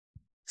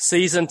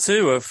Season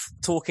 2 of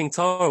Talking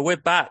Toro. We're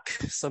back.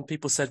 Some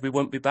people said we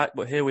wouldn't be back,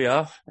 but here we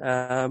are.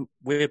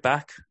 We're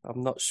back.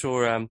 I'm not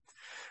sure.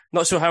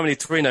 Not sure how many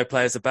Torino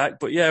players are back,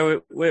 but yeah,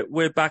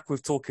 we're back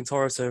with Talking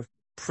Toro to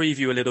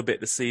preview a little bit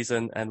the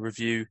season and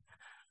review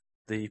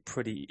the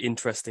pretty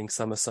interesting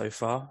summer so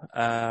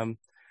far.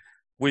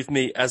 With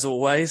me, as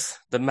always,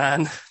 the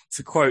man,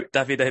 to quote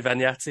Davide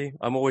Vagnati,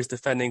 I'm always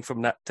defending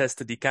from that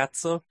testa di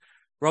cazzo,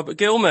 Robert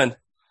Gilman.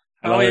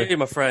 How are Hello. you,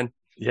 my friend?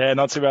 Yeah,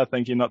 not too bad,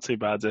 thank you. Not too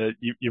bad.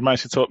 You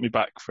managed to talk me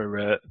back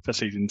for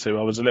season two.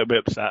 I was a little bit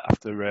upset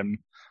after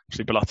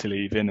obviously Belotti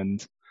leaving,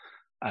 and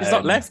He's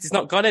not um, left. He's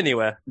not gone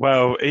anywhere.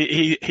 well,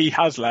 he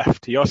has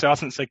left. He also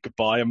hasn't said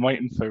goodbye. I'm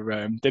waiting for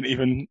didn't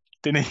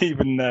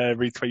even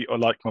retweet or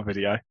like my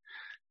video.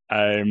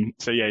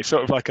 So yeah, he's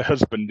sort of like a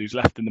husband who's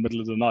left in the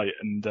middle of the night,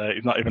 and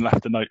he's not even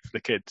left a note for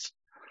the kids.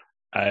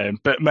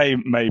 But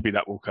maybe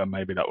that will come.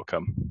 Maybe that will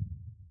come.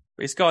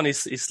 He's gone.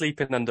 He's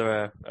sleeping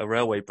under a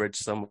railway bridge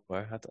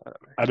somewhere.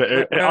 I,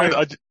 don't,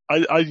 Where?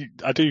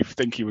 I do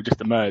think he would just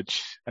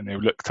emerge and he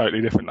would look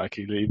totally different. Like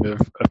he'd either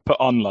have put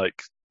on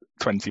like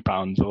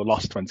 £20 or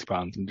lost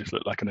 £20 and just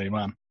look like a new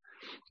man.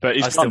 But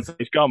he's I still, gone.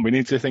 He's gone. We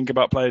need to think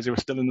about players who are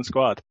still in the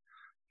squad.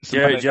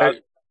 Joe, Joe,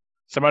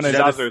 Simone you know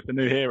Zaza is the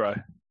new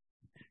hero.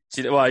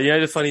 well, you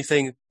know the funny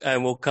thing,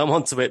 and we'll come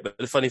on to it. But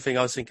the funny thing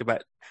I was thinking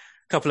about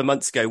a couple of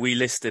months ago, we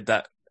listed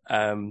that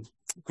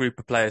group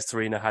of players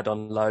Torino had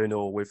on loan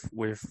or with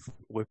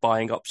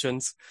buying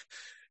options.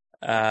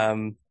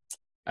 And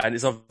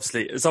it's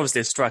obviously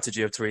a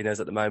strategy of Torino's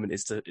at the moment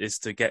is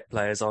to get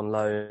players on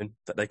loan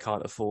that they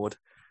can't afford,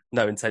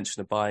 no intention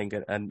of buying,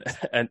 and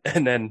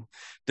then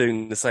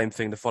doing the same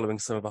thing, the following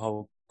some of a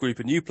whole group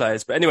of new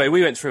players. But anyway,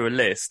 we went through a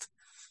list,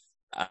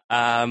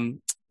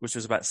 which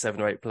was about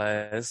 7 or 8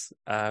 players.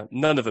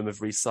 None of them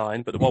have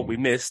re-signed, but the one we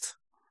missed,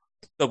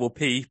 double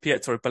P,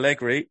 Pietro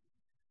Pellegrini,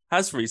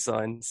 has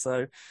re-signed.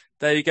 So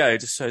there you go. It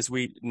just shows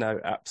we know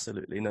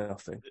absolutely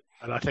nothing.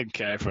 And I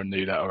think everyone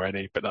knew that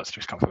already, but that's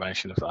just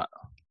confirmation of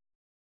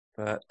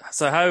that.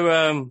 So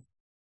how?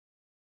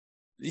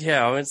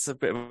 Yeah, I mean, it's a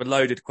bit of a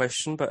loaded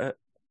question, but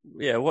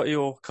yeah, what are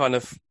your kind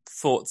of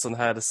thoughts on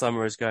how the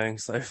summer is going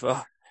so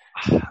far?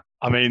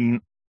 I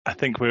mean, I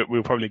think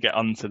we'll probably get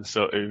onto the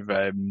sort of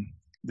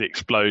the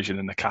explosion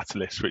and the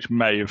catalyst, which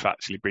may have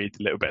actually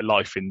breathed a little bit of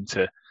life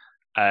into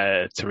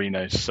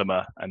Torino's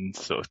summer and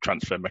sort of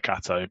transfer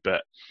mercato.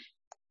 But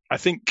I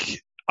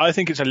think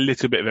it's a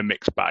little bit of a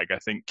mixed bag. I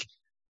think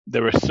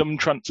there are some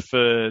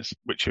transfers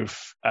which have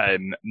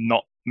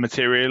not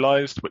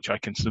materialised, which I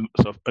can sort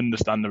of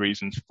understand the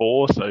reasons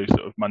for. So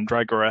sort of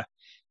Mandragora,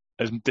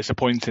 as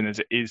disappointing as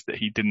it is that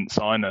he didn't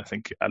sign, I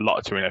think a lot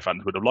of Torino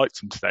fans would have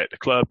liked him to stay at the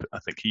club. I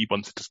think he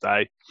wanted to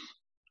stay.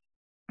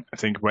 I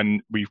think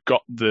when we've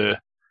got the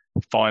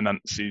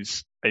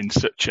finances in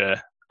such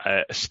a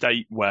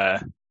state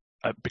where,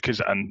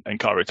 because, and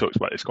Kari talks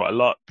about this quite a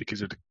lot,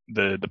 because of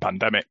the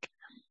pandemic,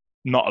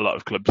 not a lot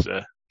of clubs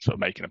are sort of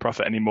making a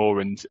profit anymore,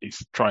 and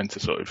he's trying to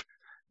sort of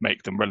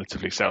make them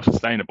relatively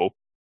self-sustainable.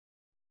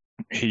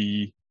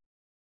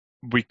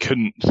 We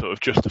couldn't sort of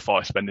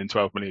justify spending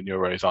 €12 million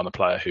on a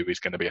player who is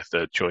going to be a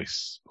third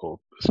choice or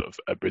sort of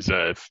a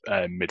reserve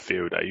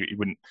midfielder. He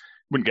wouldn't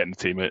get in the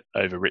team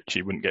over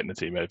Ricci, wouldn't get in the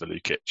team over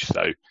Lukic.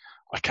 So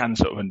I can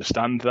sort of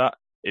understand that.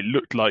 It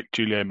looked like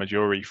Giulio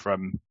Maggiore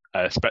from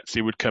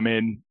Spezia would come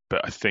in,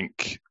 but I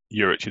think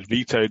Juric has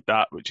vetoed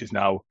that, which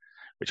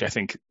I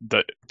think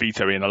that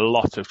vetoing a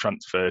lot of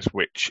transfers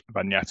which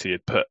Vagnati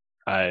had put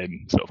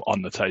sort of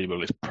on the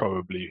table is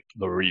probably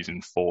the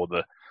reason for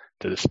the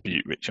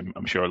dispute, which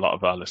I'm sure a lot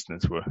of our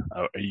listeners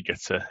are eager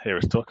to hear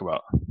us talk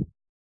about.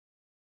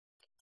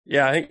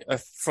 Yeah, I think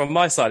from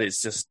my side,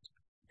 it's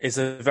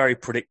a very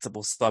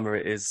predictable summer.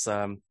 It is.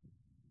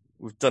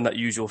 We've done that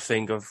usual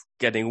thing of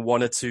getting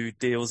 1 or 2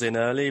 deals in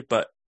early,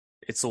 but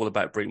it's all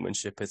about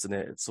brinkmanship, isn't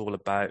it? It's all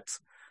about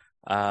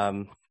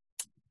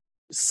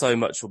so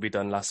much will be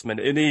done last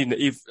minute. And even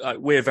if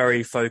we're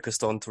very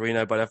focused on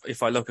Torino, but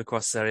if I look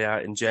across Serie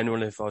A in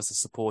general, if I was a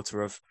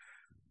supporter of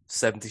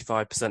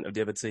 75% of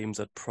the other teams,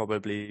 I'd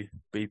probably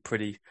be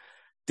pretty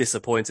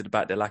disappointed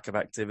about their lack of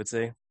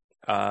activity.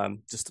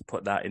 Just to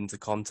put that into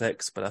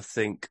context, but I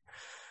think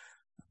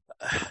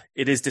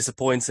it is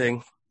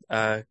disappointing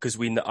because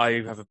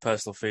I have a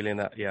personal feeling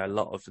that a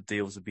lot of the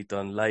deals would be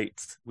done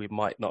late. We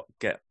might not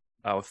get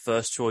our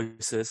first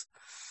choices,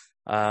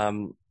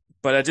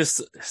 but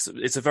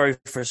it's a very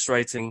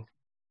frustrating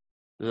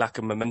lack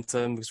of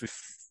momentum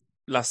because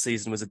last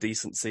season was a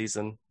decent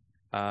season.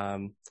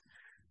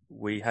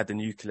 We had the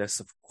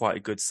nucleus of quite a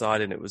good side,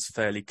 and it was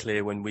fairly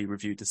clear when we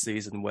reviewed the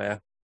season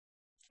where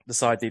the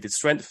side needed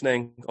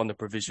strengthening on the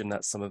provision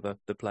that some of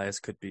the players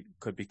could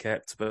be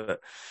kept. But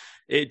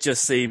it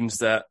just seems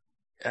that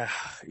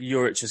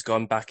Juric has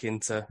gone back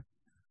into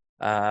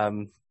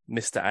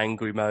Mr.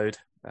 Angry mode,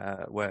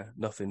 where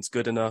nothing's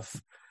good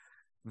enough.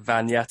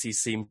 Vagnati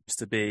seems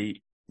to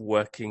be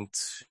working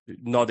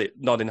not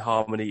in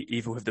harmony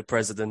either with the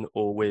president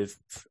or with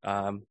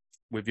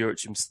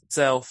Juric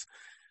himself.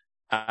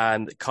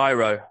 And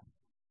Cairo,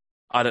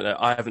 I don't know.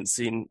 I haven't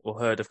seen or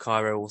heard of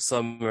Cairo all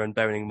summer, and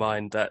bearing in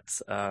mind that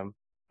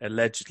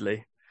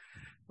allegedly,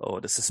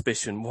 or the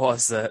suspicion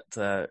was that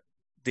the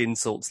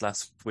insults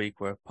last week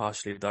were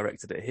partially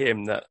directed at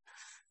him. That,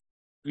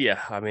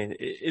 yeah, I mean,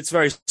 it's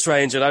very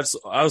strange. And I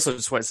also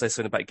just want to say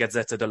something about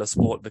Gazzetta dello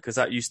Sport, because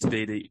that used to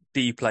be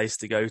the place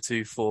to go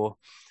to for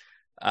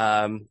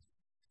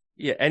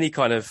any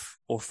kind of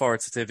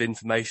authoritative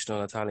information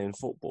on Italian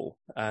football.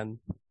 And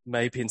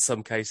maybe in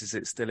some cases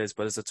it still is,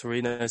 but as a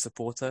Torino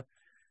supporter,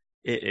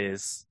 it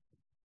is.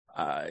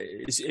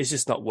 It's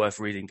just not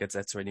worth reading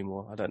Gazzetta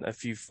anymore. I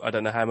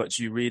don't know how much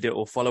you read it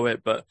or follow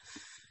it, but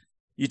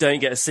you don't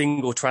get a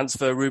single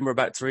transfer rumor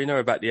about Torino,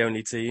 about the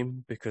only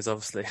team, because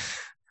obviously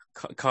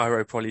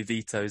Cairo probably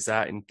vetoes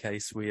that in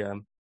case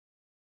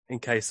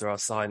there are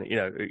signing,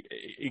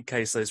 in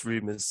case those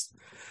rumors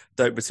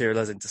don't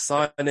materialize into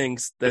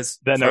signings. There's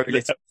very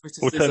little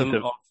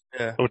criticism.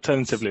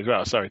 Alternatively as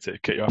well, sorry to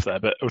cut you off there,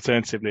 but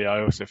alternatively,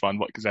 I also find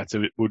what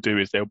Gazzetta will do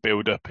is they'll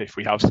build up, if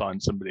we have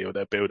signed somebody, or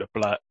they'll build up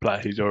a player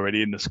who's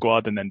already in the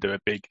squad, and then do a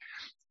big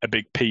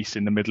piece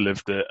in the middle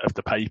of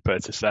the paper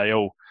to say,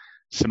 oh,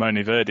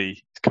 Simone Verdi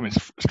is coming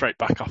straight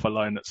back off a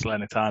loan at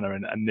Salernitana,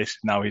 and this is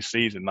now his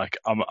season. Like,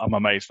 I'm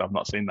amazed I've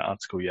not seen that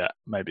article yet.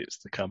 Maybe it's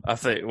to come. I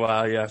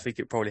think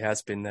it probably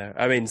has been there.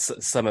 I mean,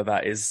 some of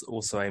that is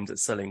also aimed at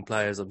selling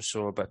players, I'm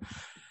sure, but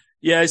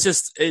yeah,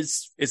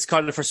 it's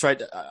kind of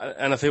frustrating,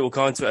 and I think we'll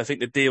go into it. I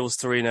think the deals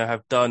Torino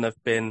have done I've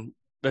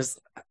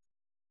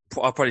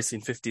probably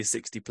seen 50 or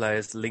 60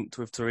 players linked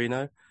with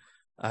Torino.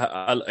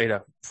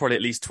 Probably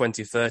at least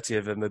 20, 30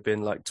 of them have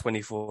been like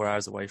 24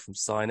 hours away from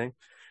signing.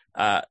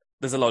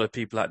 There's a lot of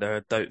people out there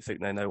who don't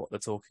think they know what they're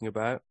talking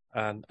about,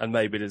 and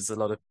maybe there's a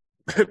lot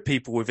of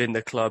people within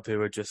the club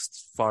who are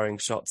just firing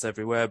shots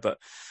everywhere. But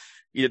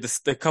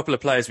the couple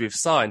of players we've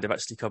signed have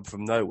actually come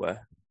from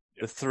nowhere.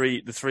 The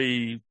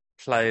three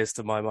players,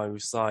 to my mind,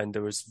 we've signed,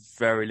 there was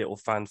very little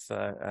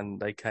fanfare,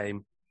 and they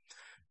came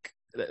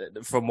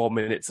from 1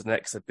 minute to the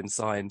next had been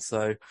signed.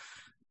 So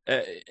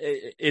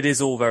it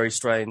is all very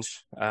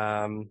strange.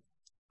 And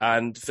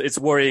it's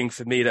worrying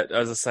for me that,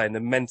 as I say, the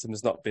momentum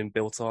has not been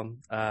built on.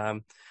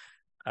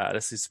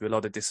 There seems to be a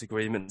lot of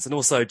disagreements, and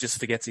also just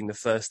forgetting the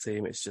first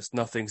team. It's just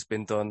nothing's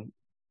been done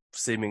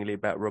seemingly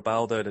about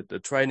Robaldo, the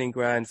training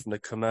ground, from the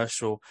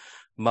commercial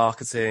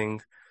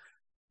marketing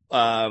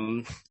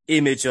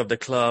image of the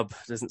club.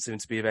 Doesn't seem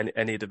to be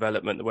any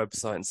development. The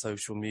website and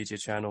social media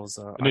channels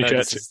are. The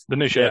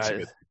new shirts are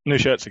good. New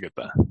shirts are good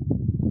there.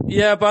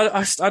 Yeah, but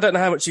I don't know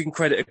how much you can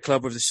credit a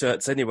club with the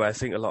shirts anyway. I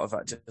think a lot of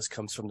that just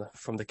comes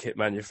from the kit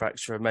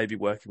manufacturer, maybe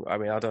working. I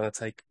mean, I don't want to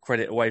take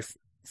credit away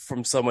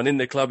from someone in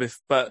the club,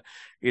 but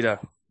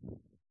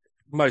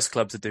most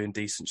clubs are doing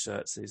decent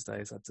shirts these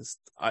days.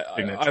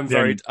 I'm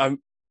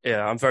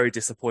very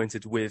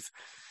disappointed with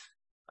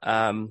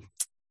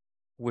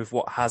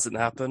what hasn't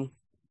happened,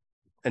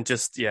 and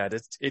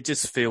it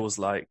just feels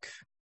like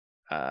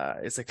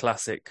it's a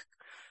classic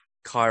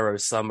Cairo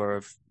summer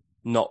of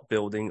not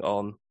building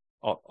on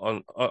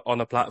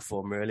a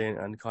platform really,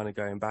 and kind of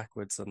going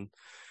backwards. And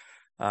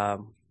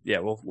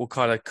we'll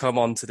kind of come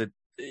on to the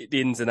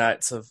ins and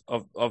outs of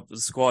the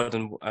squad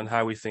and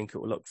how we think it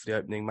will look for the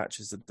opening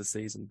matches of the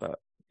season. But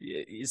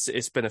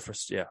it's been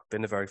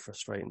a very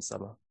frustrating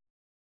summer.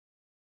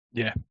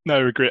 Yeah, no,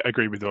 I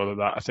agree with all of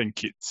that. I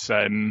think it's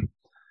going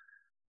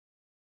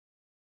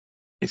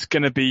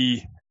to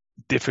be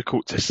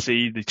difficult to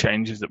see the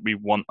changes that we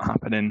want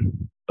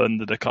happening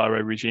under the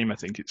Cairo regime. I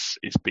think it's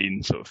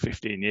been sort of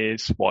 15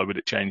 years. Why would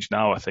it change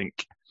now? I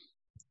think,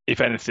 if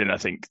anything,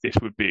 this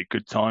would be a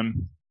good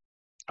time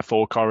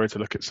for Cairo to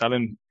look at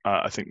selling.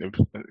 I think there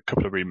was a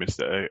couple of rumours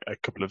that a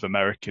couple of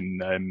American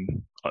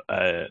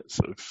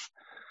sort of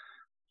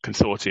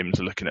consortiums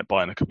are looking at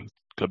buying a couple of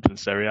clubs in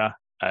Serie A.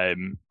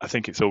 I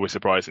think it's always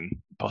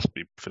surprising,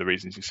 possibly for the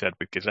reasons you said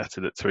with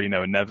Gazzetta, that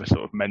Torino are never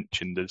sort of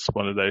mentioned as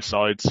one of those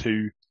sides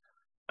who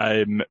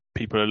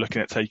people are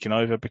looking at taking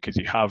over, because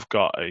you have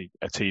got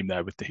a team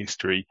there with the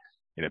history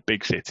in a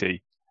big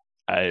city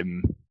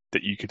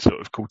that you could sort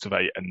of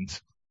cultivate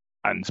and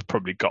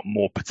probably got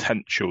more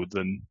potential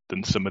than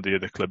some of the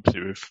other clubs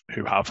who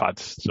have had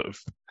sort of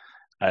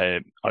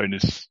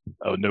owners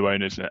or new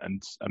owners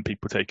and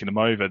people taking them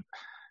over.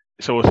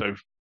 It's also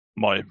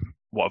what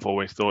I've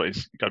always thought is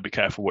you've got to be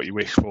careful what you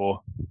wish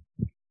for.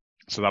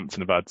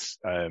 Southampton have had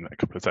a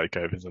couple of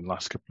takeovers in the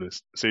last couple of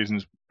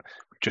seasons.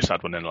 We've just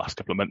had one in the last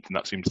couple of months, and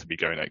that seems to be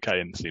going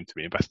okay and seem to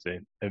be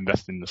investing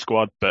in the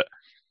squad. But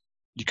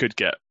you could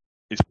get,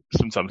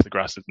 sometimes the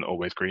grass isn't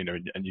always greener,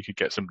 and you could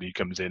get somebody who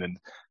comes in and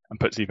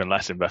puts even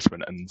less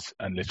investment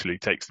and literally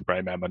takes the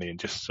Braemar money and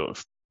just sort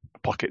of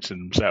pockets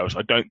themselves.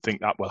 I don't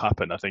think that will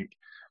happen. I think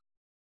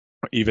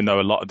even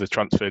though a lot of the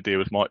transfer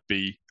deals might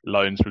be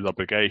loans with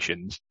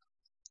obligations,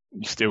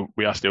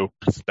 we are still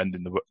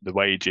spending the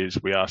wages.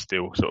 We are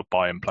still sort of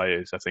buying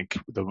players. I think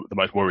the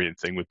most worrying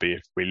thing would be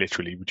if we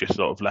literally just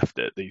sort of left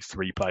it at these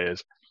three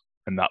players,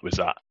 and that was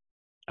that.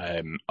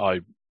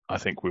 I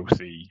think we'll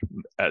see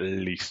at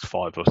least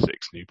 5 or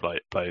 6 new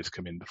players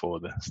come in before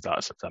the start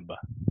of September.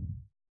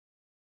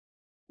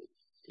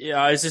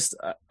 Yeah, I just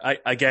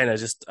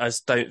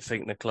don't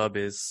think the club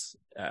is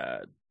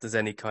there's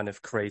any kind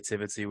of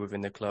creativity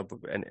within the club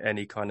and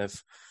any kind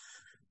of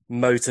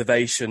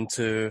motivation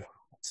to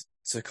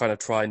kind of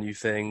try new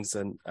things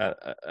and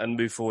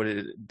move forward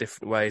in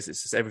different ways.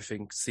 It's just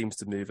everything seems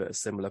to move at a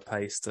similar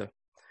pace to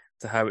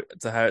how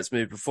it's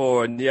moved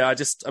before. And yeah,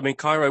 I mean,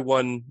 Cairo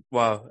won.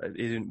 Well,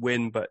 he didn't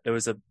win, but there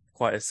was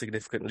quite a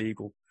significant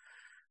legal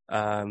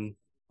um,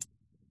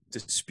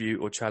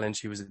 dispute or challenge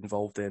he was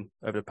involved in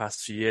over the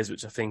past few years,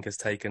 which I think has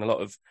taken a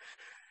lot of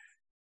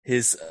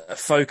his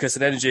focus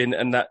and energy,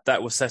 and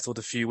that was settled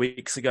a few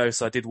weeks ago.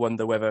 So I did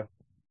wonder whether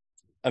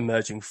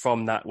emerging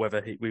from that,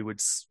 whether we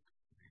would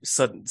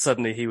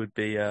suddenly he would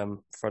be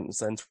front and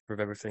center of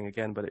everything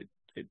again. But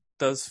it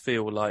does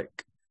feel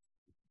like,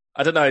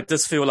 I don't know, it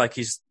does feel like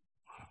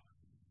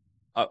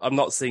I'm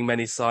not seeing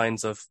many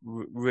signs of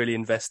really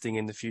investing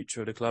in the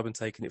future of the club and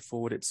taking it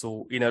forward. It's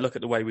all, look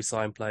at the way we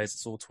sign players.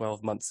 It's all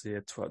 12 months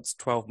here,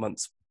 12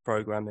 months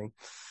programming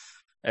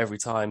every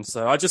time.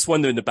 So I just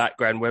wonder in the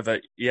background whether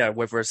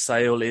a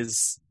sale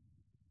is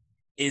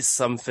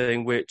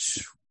something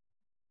which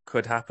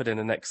could happen in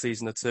the next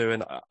season or two.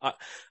 And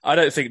I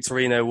don't think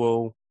Torino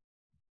will.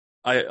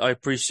 I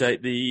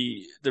appreciate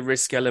the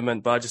risk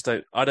element, but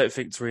I don't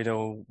think Torino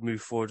will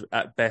move forward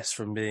at best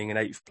from being an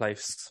 8th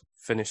place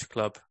Finnish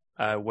club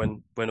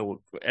when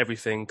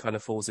everything kind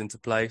of falls into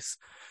place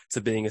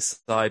to being a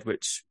side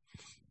which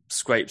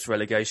scrapes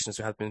relegation as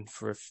we have been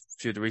for a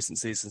few of the recent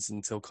seasons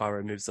until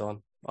Cairo moves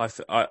on.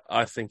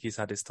 I think he's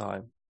had his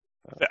time.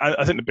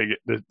 I think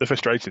the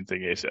frustrating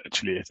thing is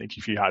actually, I think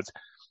if you had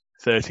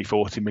 30,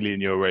 40 million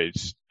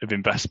euros of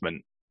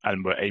investment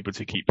and were able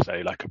to keep,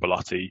 say, like a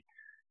Belotti,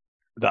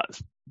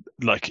 that's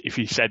like if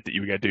you said that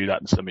you were going to do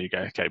that in summer, you go,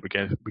 okay, we're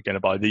going to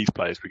buy these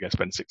players, we're going to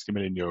spend 60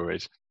 million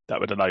euros. That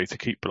would allow you to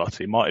keep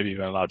Belotti. It might have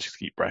even allowed you to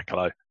keep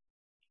Brekalo.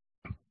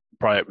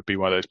 Prayet would be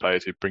one of those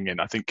players who'd bring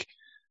in. I think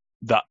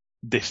that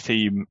this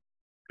team,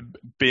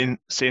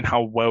 seeing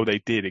how well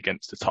they did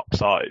against the top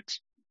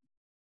sides,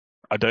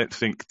 I don't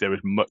think there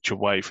was much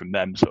away from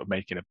them sort of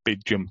making a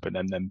big jump and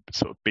then them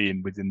sort of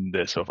being within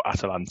the sort of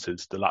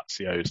Atalantas, the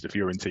Lazios, the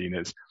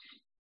Fiorentinas,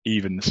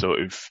 even the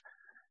sort of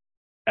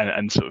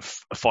and sort of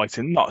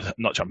fighting not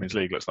Champions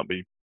League. Let's not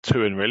be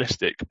too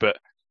unrealistic, but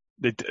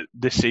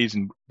this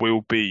season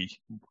will be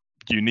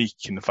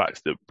unique in the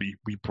fact that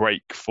we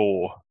break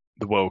for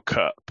the World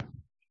Cup.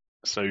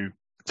 So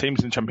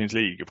teams in the Champions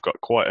League have got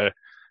quite a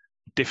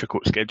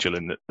difficult schedule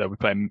in that they'll be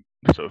playing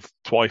sort of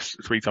 3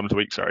 times a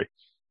week,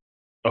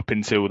 up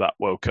until that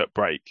World Cup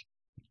break.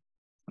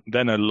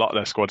 Then a lot of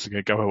their squads are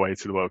going to go away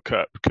to the World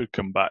Cup, could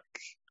come back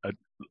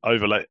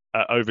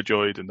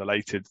overjoyed and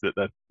elated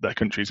that their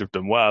countries have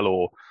done well,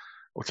 or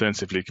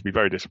alternatively could be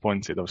very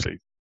disappointed. Obviously,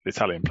 the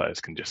Italian players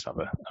can just have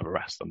a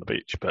rest on the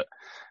beach. But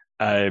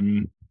I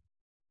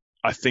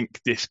think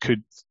this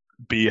could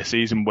be a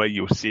season where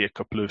you'll see a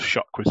couple of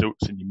shock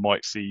results, and you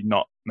might see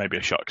not maybe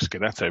a shock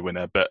Scudetto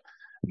winner, but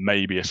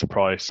maybe a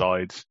surprise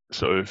side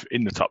sort of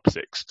in the top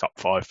 6, top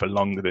 5 for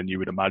longer than you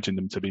would imagine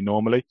them to be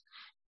normally.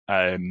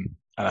 And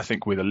I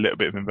think with a little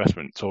bit of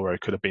investment, Toro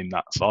could have been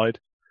that side.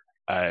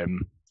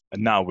 And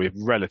now we're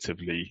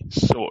relatively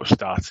sort of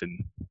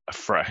starting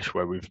afresh,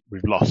 where we've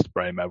lost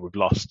Bremer, we've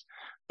lost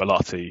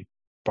Belotti,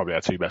 probably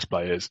our 2 best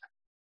players.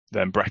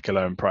 Then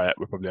Brekalo and Prayet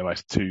were probably our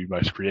 2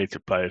 most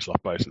creative players,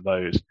 like both of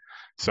those.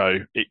 So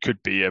it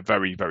could be a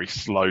very, very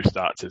slow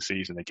start to the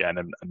season again,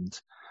 and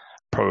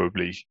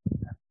probably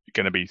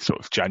going to be sort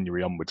of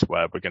January onwards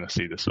where we're going to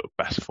see the sort of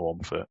best form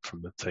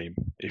from the team,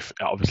 if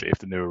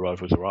the new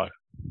arrivals arrive.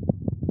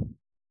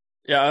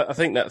 Yeah, I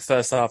think that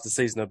first half of the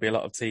season there'll be a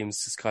lot of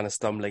teams just kind of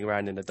stumbling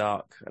around in the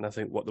dark, and I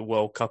think what the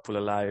World Cup will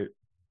allow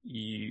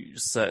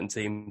certain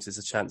teams is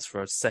a chance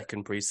for a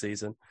second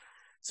pre-season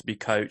to be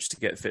coached, to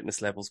get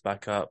fitness levels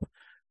back up,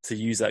 to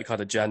use that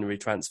kind of January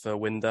transfer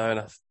window.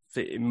 And I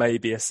think it may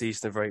be a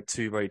season of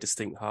two very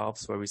distinct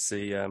halves where we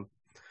see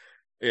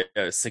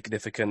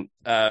significant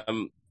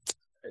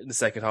in the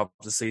second half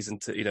of the season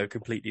to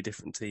completely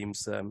different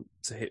teams to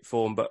hit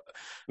form. But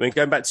I mean,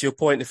 going back to your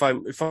point, if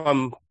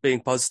I'm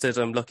being positive,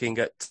 I'm looking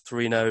at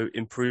Torino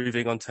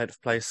improving on 10th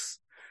place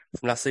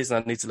from last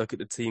season. I need to look at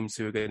the teams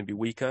who are going to be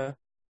weaker,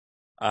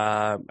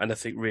 and I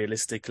think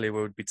realistically we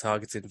would be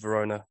targeting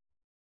Verona,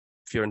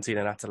 Fiorentina,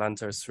 and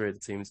Atalanta as 3 of the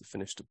teams that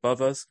finished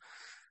above us.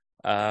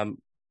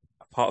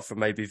 Apart from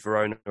maybe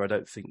Verona, I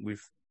don't think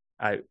we've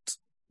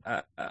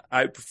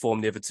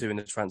outperformed the other 2 in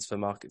the transfer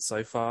market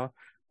so far.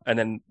 And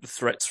then the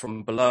threats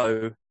from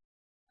below,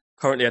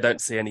 currently I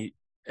don't see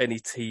any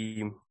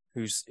team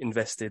who's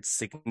invested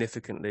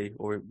significantly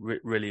or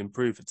really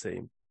improved the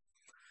team.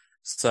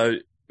 So,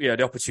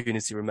 the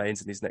opportunity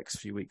remains in these next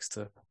few weeks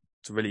to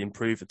really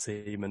improve the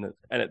team and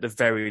at the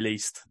very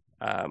least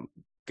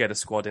get a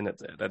squad in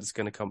that is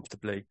going to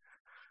comfortably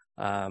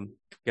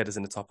get us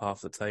in the top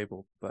half of the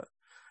table. But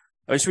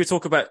should we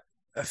talk about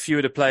a few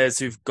of the players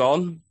who've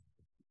gone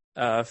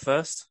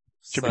first?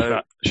 Should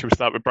we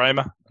start with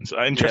Bremer?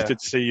 I'm interested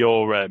to see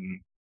your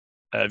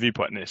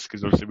viewpoint on this,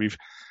 because obviously we've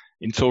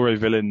in Toro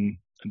Villain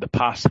in the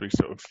past we've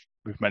sort of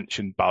we've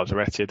mentioned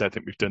Balzaretti. I don't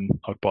think we've done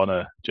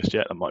Ogbonna just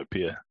yet. That might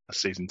be a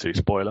season 2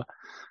 spoiler.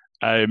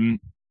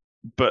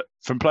 But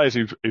from players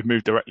who've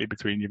moved directly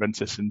between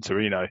Juventus and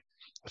Torino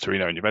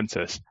and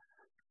Juventus,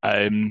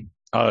 I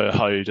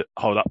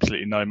hold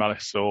absolutely no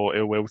malice or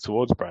ill will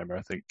towards Bremer.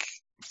 I think,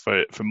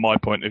 from my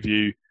point of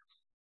view,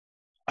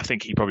 I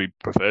think he probably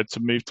preferred to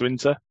move to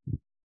Inter.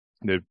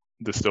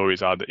 The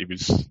stories are that he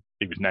was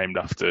named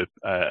after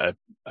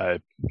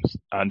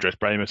Andres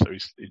Bremer, so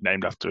he's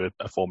named after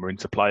a former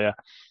Inter player,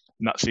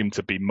 and that seemed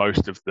to be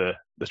most of the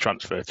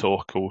transfer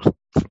talk, all for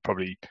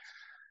probably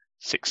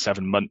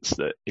 6-7 months,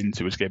 that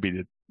Inter was going to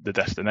be the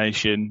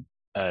destination.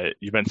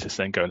 Juventus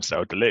then go and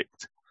sell De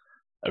Ligt.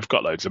 They've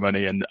got loads of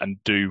money and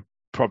do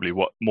probably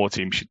what more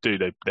teams should do.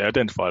 They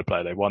identify a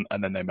player they want,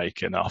 and then they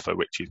make an offer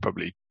which is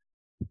probably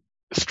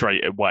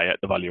straight away at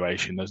the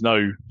valuation. There's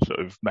no sort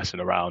of messing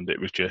around. It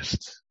was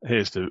just,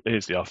 here's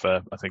the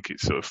offer. I think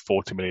it's sort of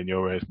 40 million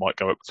euros, might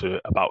go up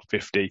to about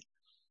 50.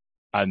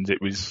 And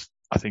it was,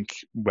 I think,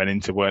 when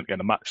Inter weren't going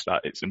to match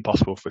that, it's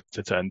impossible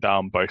to turn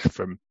down, both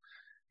from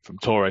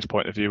Torre's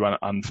point of view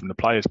and from the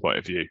player's point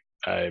of view.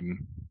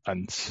 And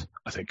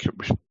I think there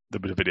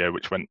was a video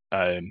which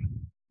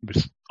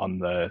was on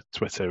the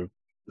Twitter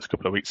a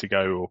couple of weeks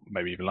ago, or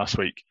maybe even last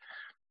week,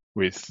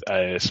 with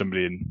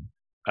somebody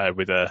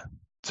with a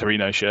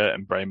Torino shirt,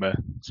 and Bremer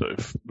sort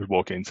of was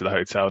walking into the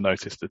hotel,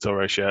 noticed the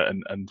Torre shirt,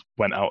 and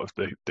went out of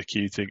the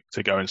queue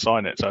to go and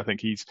sign it. So I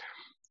think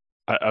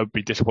I would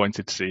be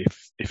disappointed to see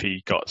if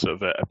he got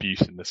sort of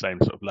abuse in the same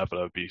sort of level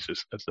of abuse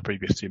as the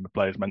previous team of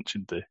players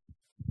mentioned do.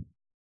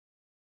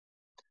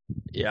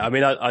 Yeah, I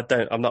mean,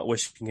 I'm not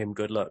wishing him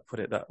good luck, put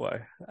it that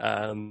way.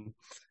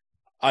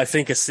 I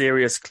think a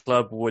serious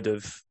club would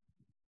have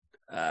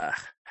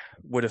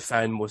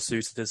found more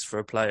suitors for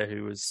a player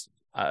who was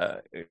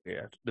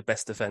the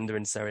best defender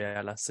in Serie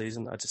A last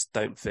season. I just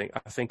don't think.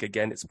 I think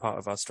again, it's part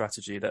of our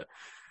strategy that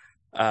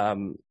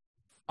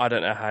I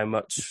don't know how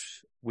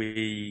much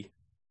we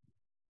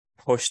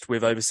pushed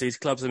with overseas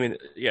clubs. I mean,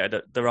 yeah,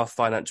 there are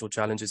financial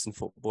challenges in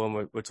football,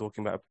 and we're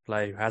talking about a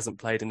player who hasn't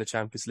played in the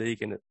Champions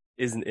League and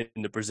isn't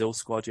in the Brazil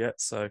squad yet.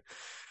 So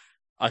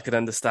I could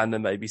understand there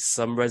may be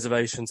some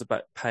reservations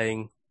about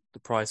paying the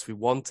price we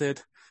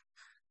wanted.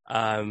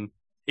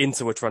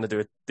 Inter were trying to do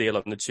a deal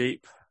on the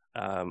cheap.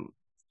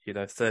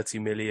 30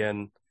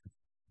 million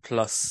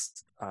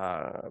plus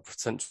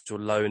potential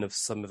loan of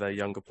some of their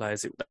younger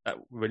players. That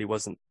really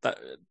wasn't that.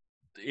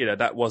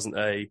 That wasn't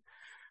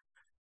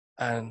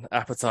an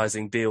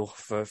appetizing deal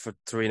for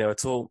Torino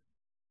at all.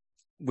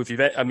 With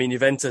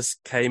Juventus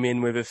came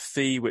in with a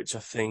fee which I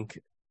think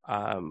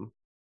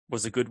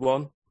was a good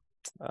one,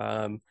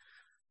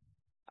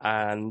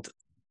 and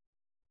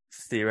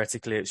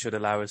theoretically it should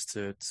allow us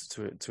to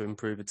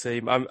improve the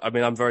team.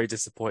 I'm very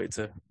disappointed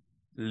to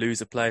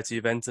lose a player to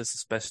Juventus,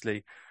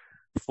 especially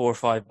 4 or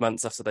 5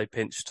 months after they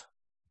pinched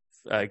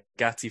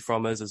Gatti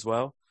from us as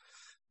well.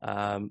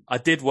 I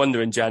did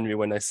wonder in January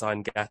when they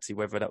signed Gatti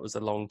whether that was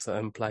a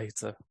long-term play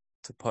to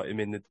put him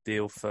in the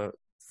deal for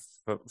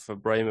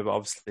Bremer, but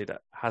obviously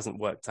that hasn't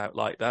worked out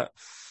like that.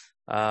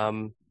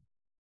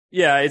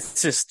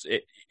 It's just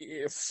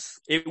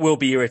it will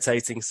be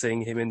irritating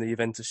seeing him in the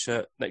Juventus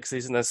shirt next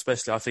season,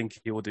 especially I think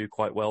he will do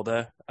quite well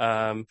there.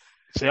 I'm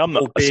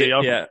not.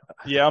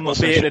 I'm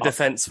not in a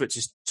defence which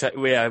is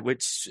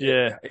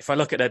if I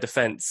look at their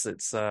defence,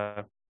 it's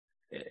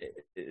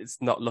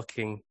not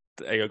looking.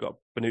 You've got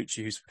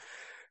Bonucci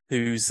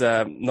who's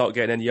not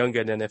getting any younger,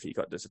 and then if you've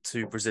got the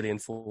 2 Brazilian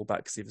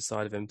fullbacks either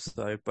side of him.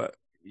 So, but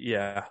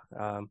yeah,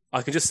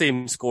 I can just see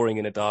him scoring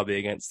in a derby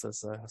against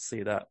us. I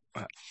see that.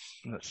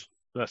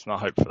 Let's not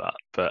hope for that.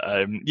 But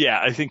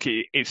I think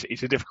it's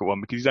a difficult one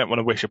because you don't want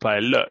to wish a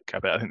player luck. I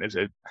think there's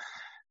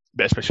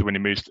especially when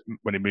he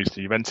moves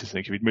to Juventus. I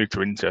think if he'd moved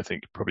to Inter, I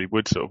think probably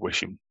would sort of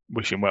wish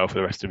him well for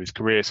the rest of his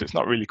career. So it's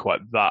not really quite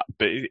that,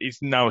 but he's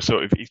now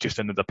he's just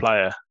another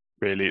player.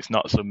 Really, it's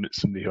not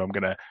somebody who I'm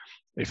gonna.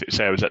 If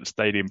I was at the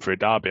stadium for a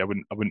derby, I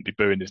wouldn't be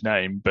booing his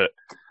name. But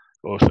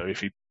also, if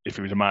he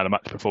was a man of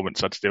match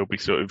performance, I'd still be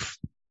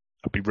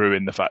I'd be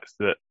ruining the fact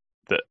that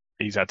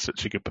he's had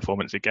such a good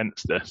performance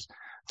against us.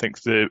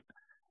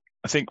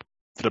 I think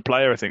for the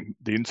player, I think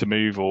the Inter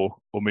move or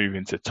move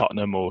into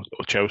Tottenham or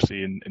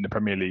Chelsea in the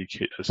Premier League,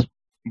 as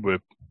were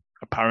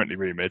apparently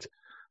rumoured,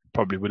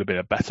 probably would have been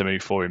a better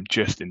move for him,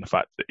 just in the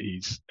fact that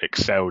he's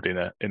excelled in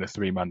a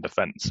 3-man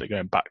defence. So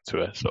going back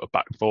to a sort of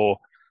back 4,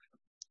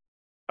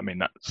 I mean,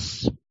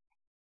 that's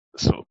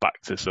sort of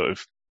back to sort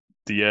of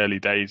the early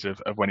days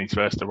of when he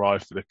first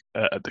arrived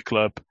at the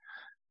club.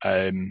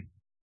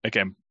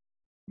 Again,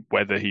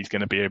 whether he's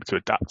going to be able to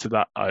adapt to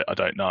that, I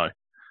don't know.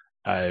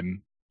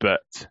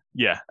 But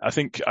yeah, I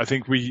think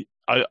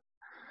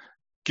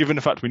given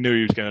the fact we knew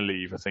he was going to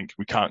leave, I think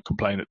we can't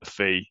complain at the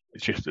fee.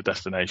 It's just the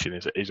destination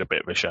is a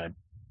bit of a shame.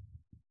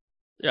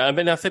 Yeah, I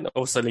mean, I think that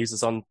also leads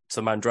us on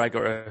to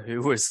Mandragora,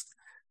 who was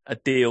a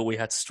deal we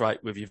had to strike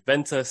with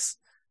Juventus.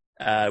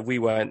 We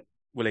weren't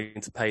willing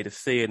to pay the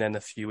fee, and then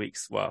a few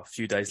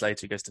days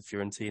later, he goes to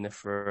Fiorentina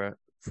for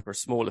a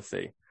smaller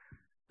fee.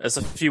 There's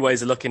a few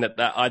ways of looking at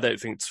that. I don't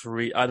think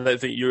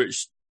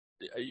Juric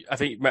I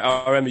think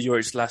I remember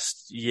Juric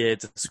last year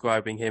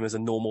describing him as a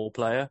normal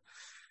player,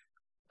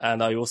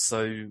 and I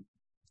also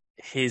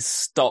his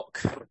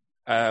stock.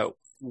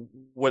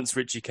 Once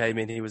Richie came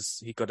in, he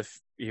was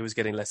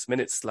getting less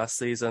minutes last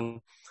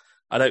season.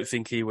 I don't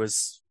think he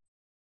was.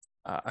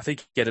 I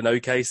think he had an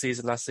okay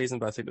season last season,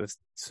 but I think there was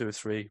 2 or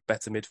 3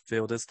 better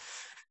midfielders.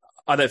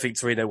 I don't think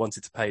Torino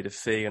wanted to pay the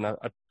fee, and I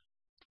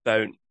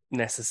don't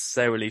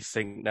necessarily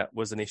think that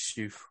was an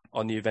issue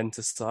on the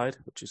Juventus side,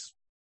 which is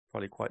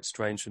probably quite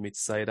strange for me to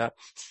say that.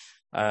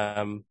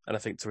 And I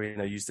think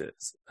Torino used it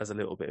as a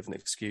little bit of an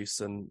excuse.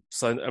 And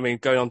so, I mean,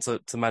 going on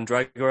to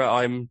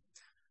Mandragora,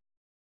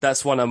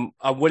 that's one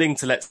I'm willing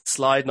to let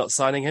slide, not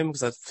signing him,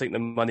 because I think the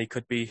money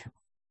could be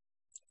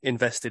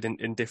invested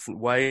in different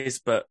ways,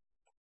 but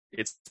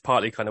it's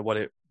partly kind of what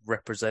it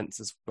represents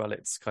as well.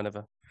 It's kind of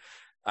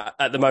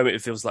at the moment,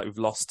 it feels like we've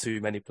lost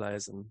too many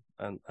players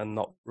and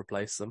not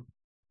replaced them.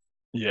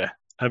 Yeah.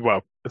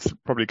 Well, let's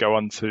probably go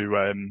on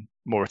to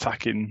more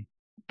attacking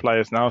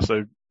players now.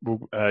 So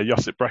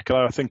Josip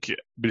Brekalo, I think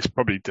it's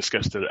probably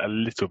discussed a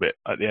little bit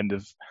at the end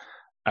of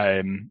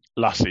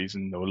last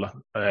season,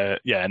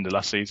 end of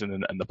last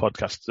season and the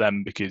podcast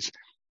then, because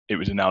it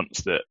was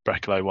announced that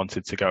Brekalo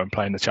wanted to go and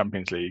play in the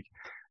Champions League.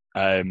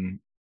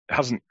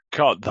 Hasn't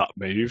got that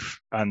move,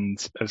 and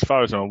as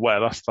far as I'm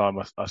aware, last time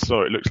I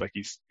saw it looks like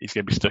he's going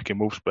to be stuck in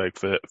Wolfsburg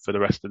for the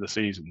rest of the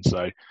season.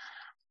 So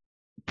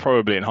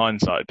probably in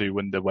hindsight, I do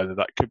wonder whether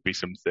that could be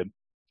something.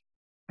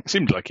 It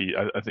seems like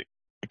I think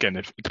again,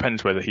 it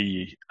depends whether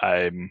he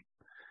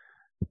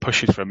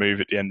pushes for a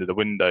move at the end of the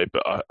window,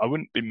 but I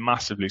wouldn't be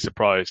massively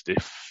surprised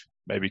if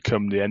maybe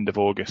come the end of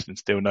August and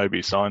still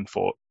nobody's come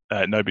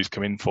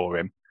in for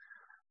him,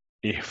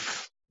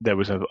 if there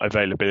was an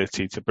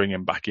availability to bring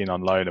him back in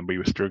on loan and we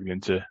were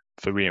struggling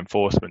for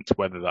reinforcements,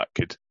 whether that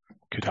could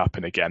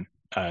happen again.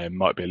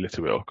 Might be a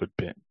little bit awkward,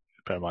 bear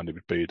in mind he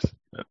was booed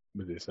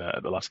with his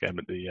at the last game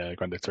at the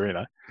Grande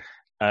Torino.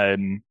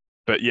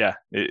 But yeah,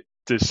 it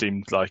does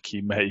seem like he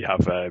may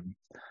have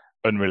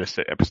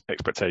unrealistic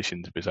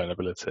expectations of his own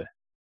ability.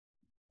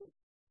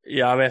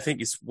 Yeah, I mean, I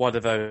think it's one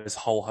of those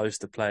whole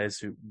host of players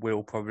who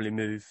will probably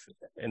move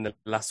in the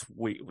last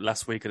week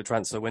of the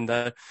transfer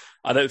window.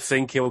 I don't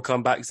think he'll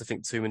come back because I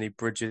think too many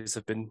bridges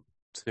have been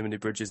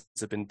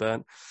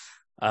burnt.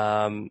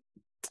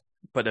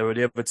 But there were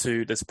the other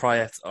two. There's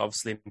Prayet,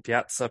 obviously, and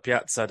Piazza.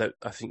 Piazza,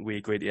 I think we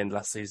agreed at the end of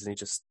last season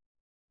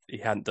he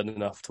hadn't done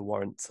enough to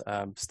warrant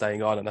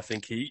staying on, and I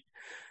think he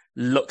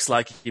looks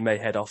like he may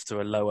head off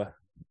to a lower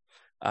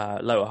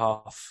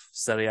half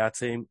Serie A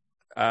team.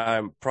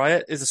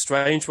 Prayet is a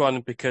strange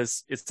one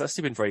because it's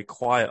actually been very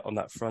quiet on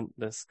that front.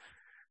 There's,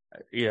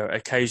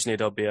 occasionally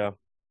there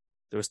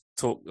was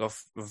talk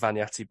of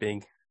Vaniati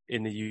being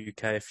in the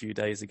UK a few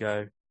days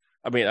ago.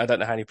 I mean, I don't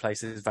know how many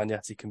places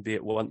Vaniati can be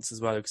at once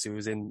as well, because he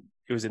was in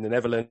the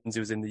Netherlands, he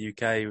was in the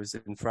UK, he was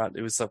in France.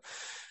 It was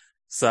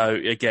so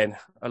again,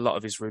 a lot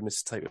of his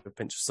rumours to take with a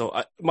pinch of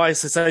salt. My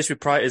sensation with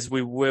Prayet is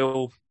we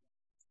will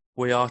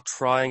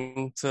try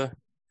and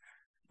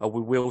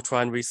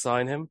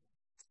re-sign him.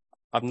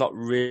 I'm not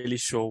really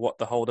sure what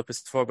the hold-up is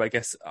for, but I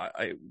guess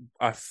I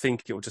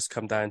think it will just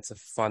come down to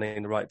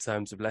finding the right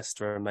terms with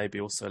Leicester, and maybe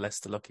also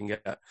Leicester looking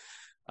at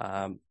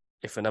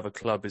if another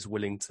club is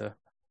willing to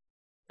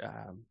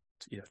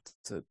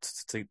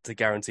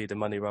guarantee the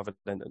money rather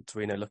than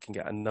Torino looking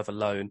at another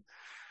loan,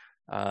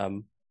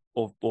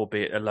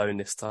 albeit a loan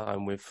this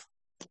time with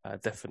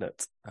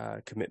definite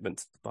commitment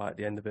to buy at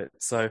the end of it.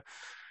 So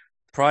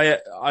Prayet,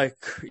 I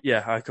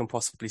can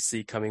possibly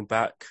see coming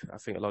back. I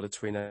think a lot of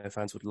Torino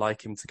fans would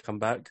like him to come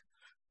back,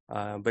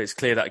 but it's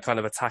clear that kind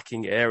of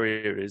attacking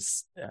area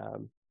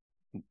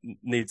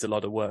needs a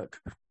lot of work.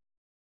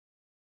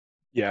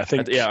 Yeah, I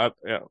think.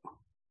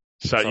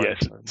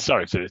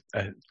 Sorry to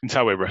can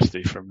tell we're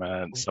rusty from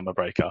summer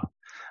break.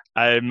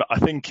 I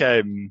think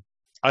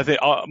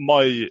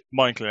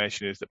my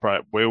inclination is that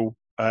Prayet will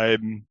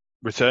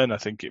return. I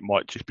think it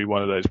might just be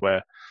one of those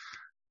where,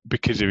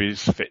 because of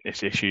his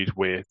fitness issues,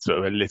 we're sort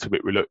of a little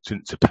bit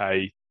reluctant to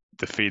pay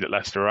the fee that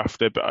Leicester are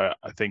after. But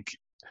I think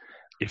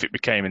if it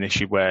became an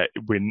issue where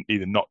we're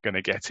either not going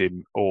to get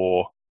him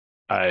or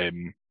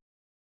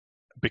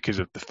because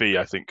of the fee,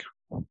 I think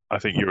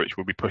Juric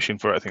will be pushing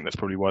for it. I think that's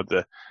probably one of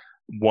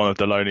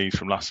the loanees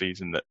from last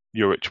season that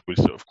Juric was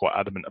sort of quite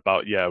adamant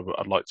about. Yeah,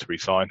 I'd like to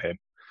re-sign him.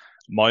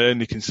 My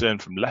only concern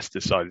from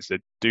Leicester's side is they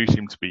do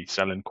seem to be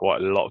selling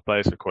quite a lot of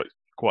players. So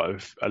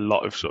quite a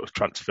lot of sort of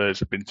transfers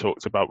have been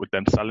talked about with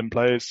them selling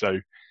players. So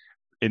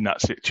in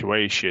that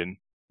situation,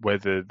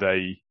 whether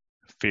they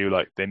feel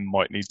like they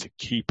might need to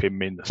keep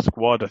him in the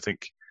squad, I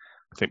think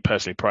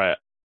personally Prayet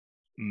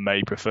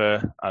may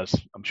prefer, as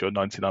I'm sure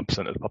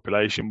 99% of the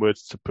population would,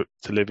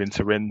 to live in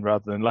Turin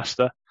rather than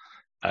Leicester.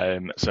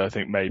 So I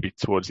think maybe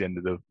towards the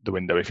end of the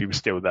window, if he was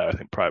still there, I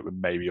think Prayet would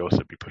maybe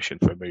also be pushing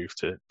for a move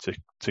to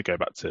go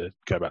back to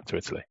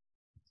Italy.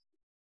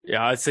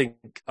 Yeah, I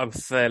think I'm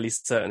fairly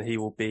certain he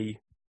will be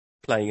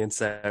playing in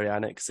Serie A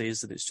next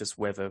season. It's just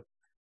whether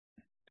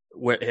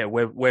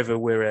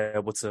we're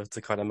able to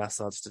kind of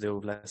massage the deal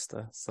with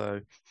Leicester.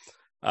 So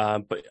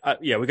But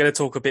yeah, we're going to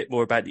talk a bit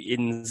more about the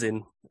ins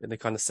in the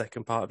kind of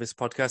second part of this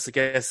podcast. I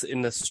guess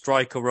in the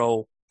striker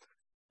role,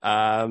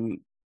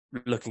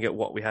 looking at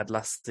what we had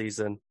last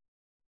season,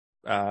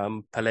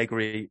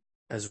 Pellegrini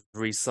has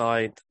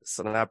re-signed.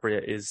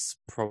 Sanabria is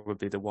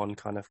probably the one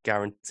kind of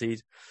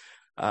guaranteed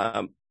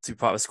to be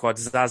part of the squad.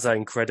 Zaza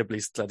incredibly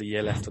still had a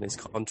year left on his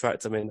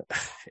contract. I mean,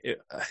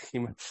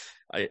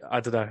 I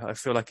don't know. I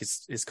feel like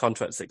his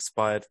contract's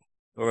expired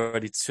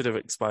already. Should have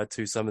expired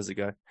 2 summers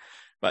ago.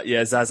 But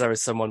yeah, Zaza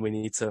is someone we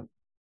need to.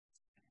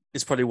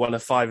 It's probably one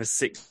of 5 or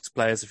 6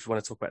 players if you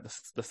want to talk about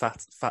the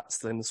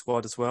fats in the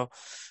squad as well.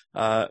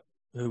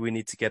 Who we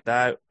need to get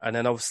out. And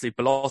then obviously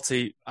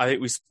Belotti, I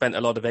think we spent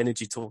a lot of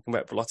energy talking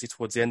about Belotti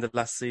towards the end of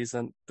last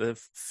season.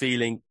 The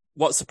feeling,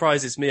 what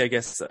surprises me, I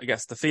guess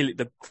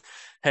the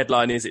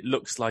headline is it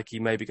looks like he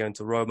may be going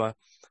to Roma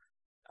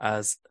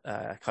as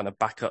a kind of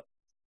backup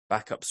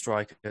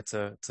striker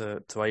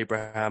to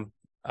Abraham.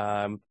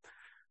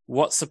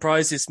 What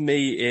surprises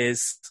me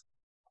is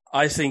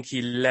I think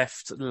when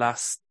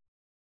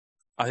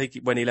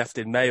he left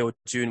in May or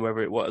June,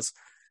 wherever it was,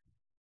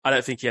 I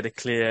don't think he had a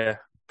clear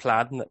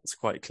plan that's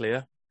quite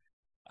clear.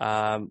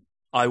 I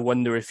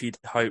wonder if he'd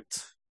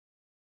hoped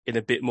in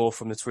a bit more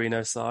from the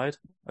Torino side.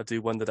 I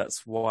do wonder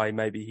that's why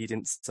maybe he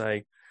didn't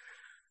say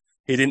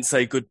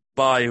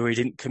goodbye or he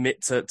didn't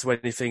commit to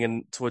anything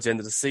and towards the end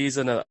of the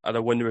season. And I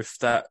wonder if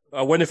there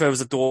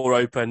was a door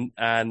open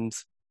and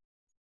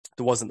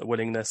there wasn't the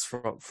willingness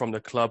from the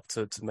club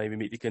to maybe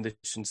meet the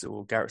conditions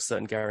or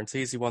certain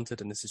guarantees he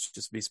wanted. And this is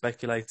just me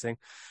speculating.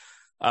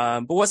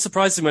 But what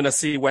surprised me when I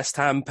see West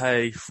Ham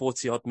pay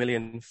 40 odd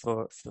million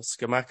for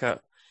Scamacca,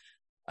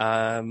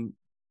 and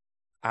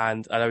I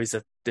know he's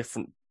a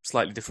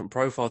slightly different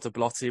profile to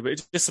Belotti, but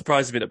it just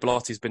surprised me that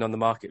Belotti's been on the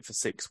market for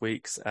 6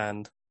 weeks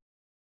and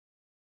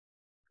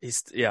it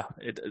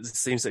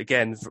seems that,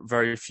 again,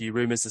 very few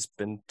rumours. There's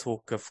been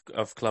talk of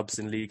clubs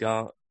in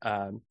Liga.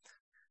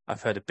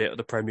 I've heard a bit of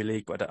the Premier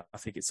League, but I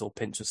think it's all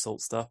pinch of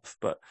salt stuff.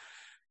 But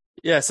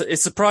yeah, so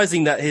it's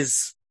surprising that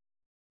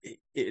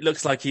it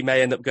looks like he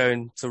may end up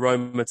going to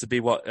Roma to be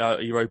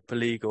Europa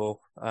League or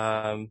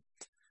someone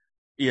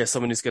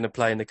who's going to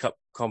play in the cup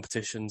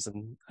competitions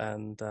and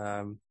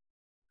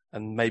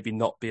maybe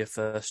not be a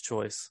first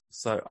choice.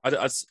 So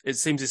it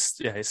seems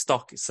his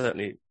stock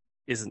certainly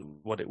isn't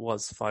what it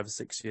was 5 or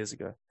 6 years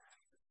ago.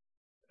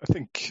 I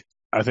think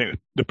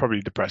the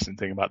probably depressing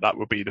thing about that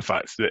would be the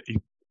fact that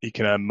he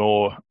can earn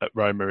more at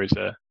Roma as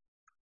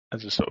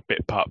a sort of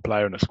bit part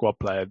player and a squad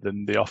player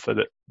than the offer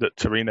that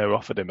Torino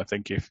offered him. I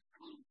think if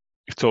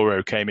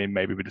Toro came in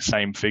maybe with the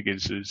same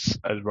figures as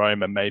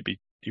Roma, maybe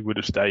he would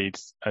have stayed.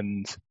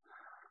 And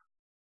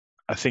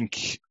I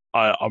think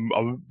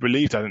I'm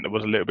relieved. I think there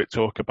was a little bit of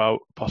talk about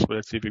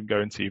possibility of him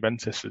going to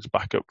Juventus as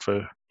backup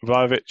for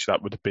Vlahovic.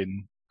 That would have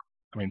been,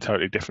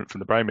 totally different from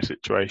the Bremer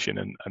situation,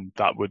 and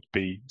that would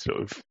be sort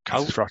of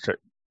catastrophic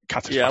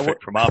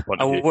from our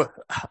point of view.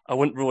 I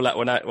wouldn't rule that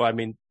one out. Well,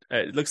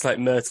 it looks like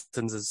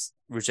Mertens has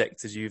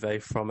rejected Juve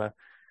out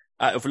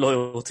of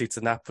loyalty to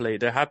Napoli.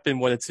 There have been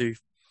 1 or 2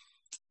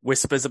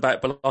 whispers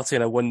about Belotti,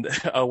 and I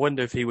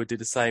wonder if he would do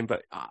the same.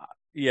 But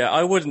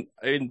I wouldn't.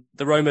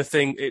 The Roma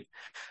thing,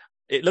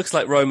 it looks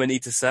like Roma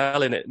need to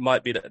sell, and it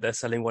might be that they're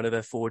selling one of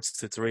their forwards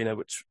to Torino,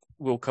 which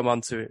we'll come on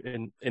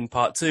to in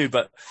part 2.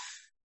 But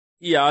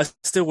yeah, I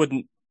still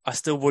wouldn't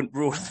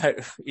rule out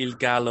Il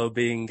Gallo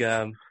being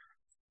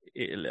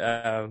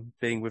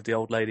with the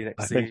old lady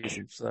next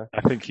season. So.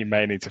 I think he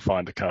may need to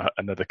find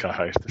another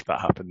co-host if that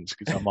happens,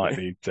 because I might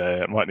need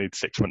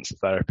 6 months of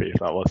therapy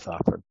if that was to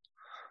happen.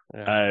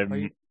 Yeah.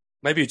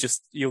 Maybe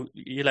you'll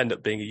end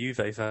up being a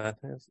Juve fan.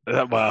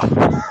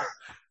 Well,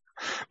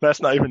 let's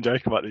not even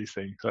joke about these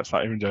things.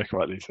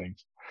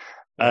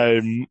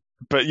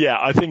 But yeah,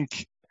 I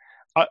think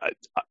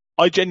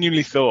I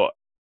genuinely thought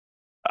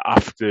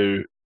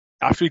after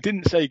he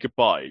didn't say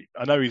goodbye.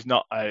 I know he's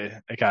not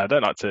again, I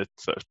don't like to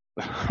sort of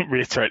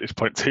reiterate this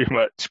point too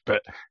much, but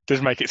it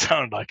does make it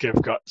sound like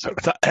I've got sort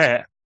of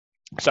that.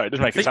 Sorry, it does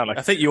make it sound like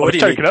I think you already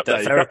need that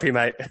therapy,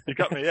 mate. You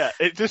got me, yeah.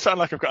 It does sound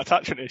like I've got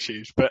attachment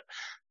issues, but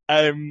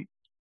I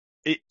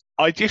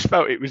just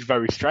felt it was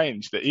very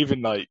strange that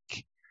even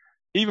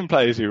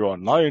players who were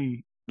on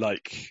loan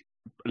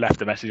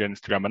left a message on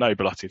Instagram. I know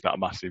Belotti's not a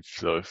massive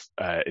sort of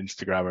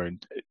Instagrammer,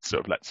 and it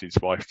sort of lets his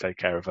wife take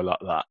care of a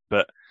lot of that.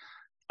 But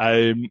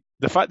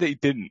the fact that he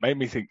didn't made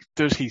me think,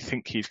 does he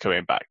think he's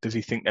coming back? Does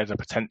he think there's a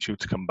potential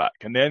to come back?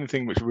 And the only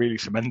thing which really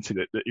cemented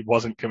it that he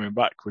wasn't coming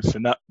back was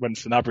when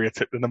Sanabria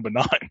took the number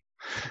 9.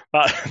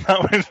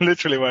 That was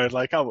literally where I was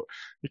like, oh,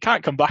 you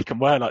can't come back and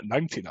wear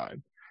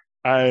 99.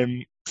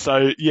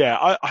 So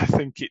yeah, I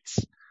think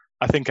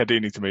I do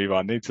need to move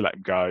on. I need to let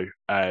him go.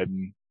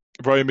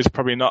 Rome is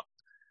probably not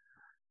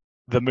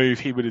the move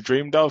he would have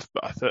dreamed of,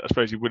 but I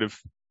suppose he would have.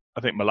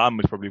 I think Milan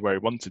was probably where he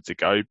wanted to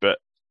go, but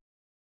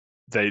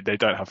they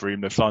don't have room.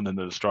 They've signed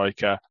another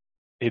striker.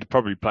 He'd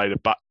probably played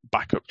a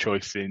backup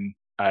choice in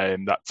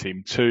that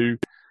team too.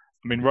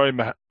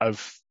 Rome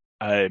have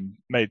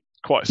made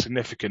quite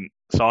significant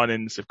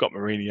signings. They've got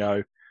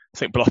Mourinho. I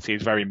think Belotti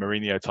is a very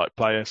Mourinho type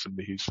player,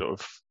 somebody who's sort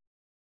of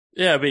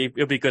Yeah,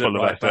 he'll be good at full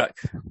of right effort.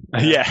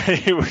 back. Yeah,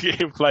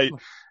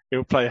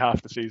 he'll play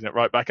half the season at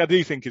right back. I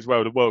do think as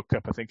well, the World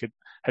Cup, I think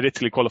had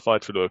Italy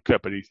qualified for the World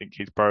Cup, I do think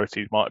his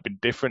priorities might have been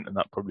different, and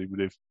that probably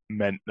would have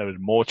meant there was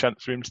more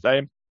chance for him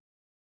staying.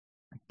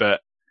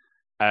 But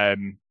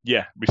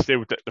yeah,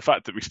 the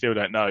fact that we still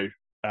don't know.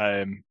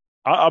 I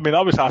mean,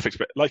 I was half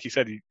expect, like you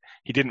said, he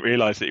didn't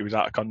realise that he was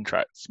out of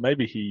contract.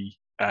 Maybe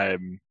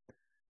I'm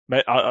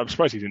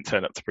surprised he didn't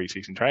turn up to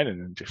pre-season training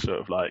and just sort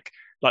of like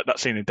that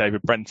scene in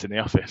David Brent in The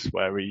Office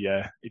where he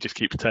just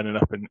keeps turning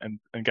up and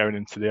going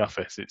into the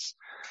office.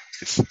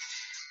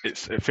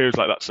 It feels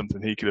like that's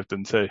something he could have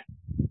done too.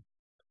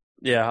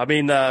 Yeah, I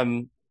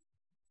mean,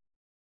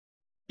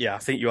 yeah, I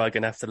think you are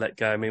going to have to let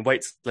go. I mean,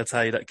 wait till I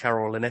tell you that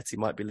Carol Linetti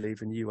might be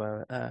leaving you.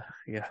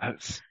 Yeah.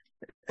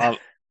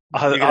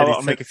 You're going to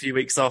need to take a few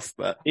weeks off,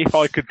 but if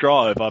I could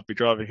drive, I'd be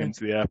driving him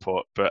to the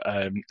airport. But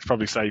it's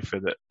probably safer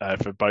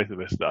that for both of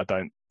us that I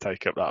don't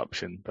take up that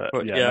option. But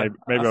yeah,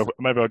 maybe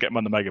I'll get him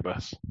on the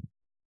megabus.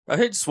 I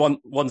think just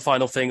one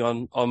final thing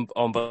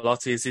on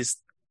Belotti is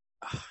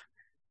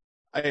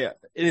in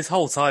his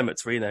whole time at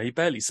Torino, he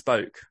barely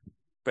spoke,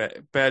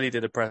 barely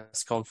did a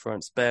press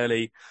conference,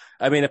 barely.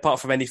 I mean, apart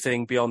from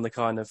anything beyond the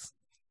kind of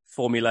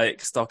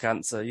formulaic stock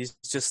answer, he's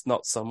just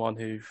not someone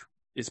who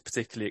is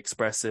particularly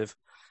expressive.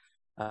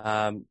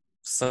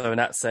 So in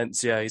that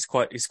sense, yeah, he's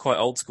quite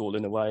old school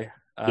in a way.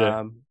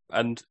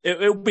 And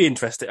it'll be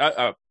interesting.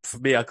 For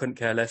me, I couldn't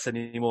care less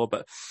anymore,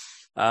 but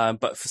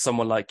for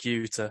someone like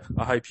you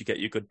I hope you get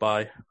your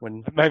goodbye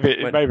when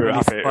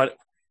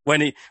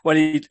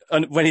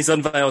he's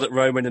unveiled at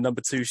Rome in the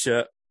number 2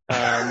 shirt.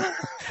 And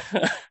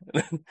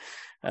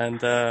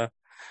but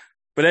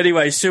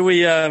anyway, should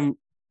we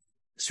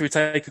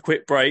take a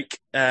quick break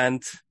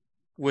and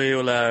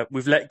we've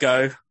let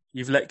go.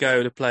 You've let go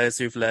of the players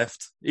who've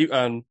left.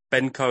 Ben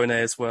Kone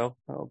as well.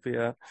 That'll be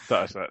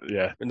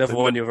another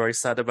one you're very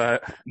sad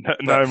about.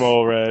 No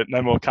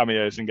more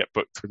cameos and get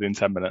booked within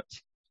 10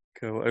 minutes.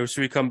 Cool. Or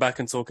should we come back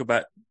and talk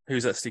about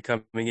who's actually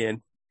coming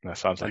in? That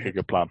sounds like a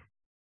good plan.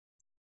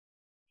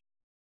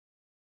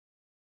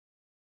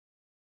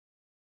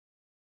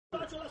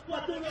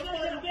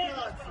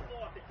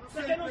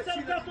 Perché non sei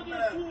un cazzo di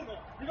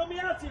nessuno, non mi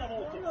alzi la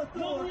voce,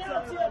 non mi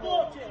alzi la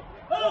voce,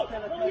 oh,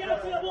 non mi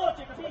alzi la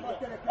voce, capito?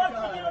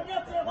 Basta che non mi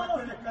alzi la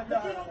voce, perché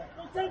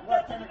non sei un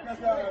cazzo di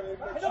nessuno,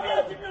 e non mi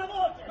alzi più la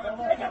voce,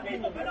 hai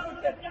capito? Però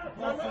non del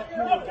cazzo,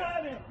 oh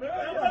cane,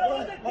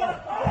 non del cazzo,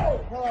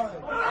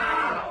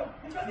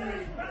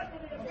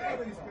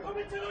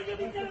 come ce l'ho io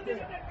di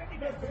chiaramente, hai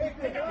capito,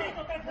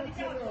 cazzo di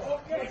cazzo,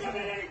 devi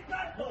avere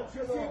rispetto,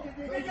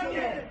 devi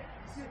avere.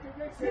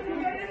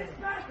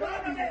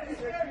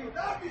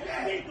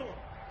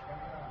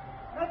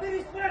 Dammi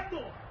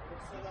rispetto!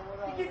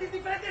 Di chi ti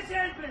difende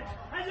sempre!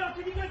 Agli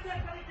occhi di quel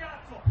testa di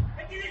cazzo!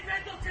 E ti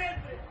difendo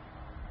sempre!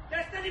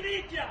 Testa di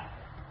minchia!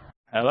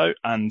 Hello,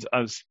 and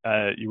as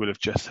you will have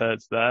just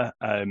heard there,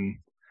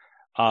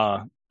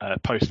 our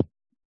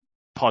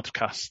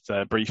post-podcast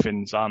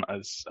briefings aren't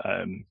as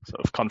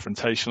sort of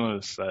confrontational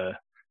as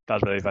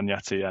Davide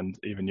Vagnetti and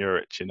even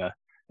Juric in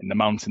the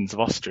mountains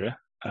of Austria.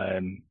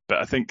 But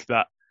I think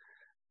that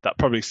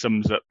probably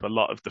sums up a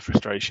lot of the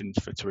frustrations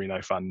for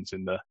Torino fans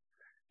in the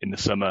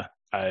summer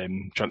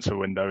transfer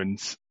window. And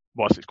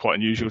whilst it's quite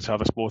unusual to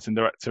have a sporting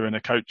director and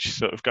a coach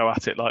sort of go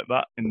at it like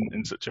that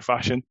in such a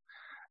fashion,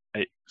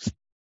 it's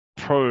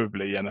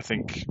probably, and I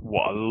think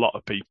what a lot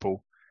of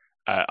people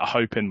are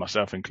hoping,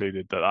 myself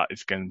included, that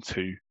is going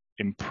to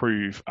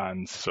improve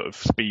and sort of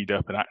speed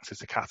up and act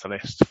as a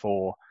catalyst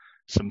for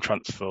some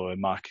transfer and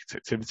market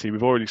activity.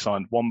 We've already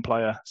signed one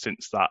player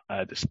since that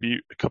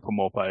dispute. A couple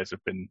more players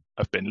have been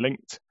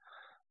linked.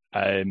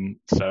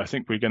 So I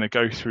think we're going to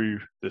go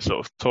through the sort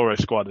of Toro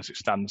squad as it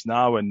stands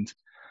now and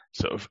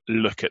sort of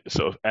look at the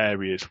sort of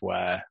areas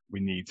where we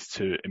need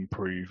to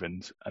improve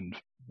and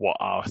what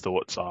our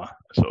thoughts are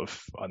sort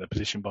of on a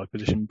position by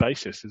position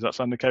basis. Does that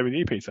sound okay with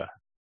you, Peter?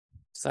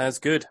 Sounds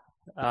good.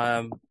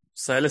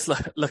 So let's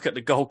look at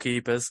the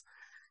goalkeepers.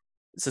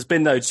 So there's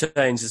been no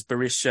changes.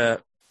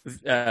 Berisha,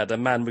 the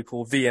man we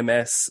call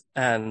VMS,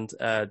 and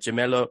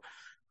Gemello.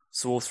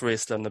 So all three are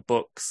still in the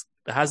books.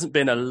 There hasn't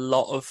been a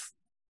lot of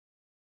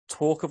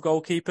talk of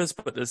goalkeepers,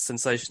 but the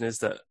sensation is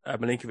that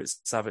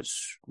Milinkovic-Savic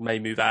may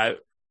move out.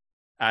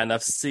 And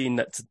I've seen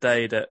that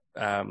today that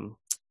the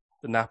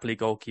Napoli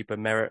goalkeeper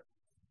Merit,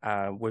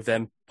 with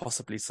them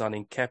possibly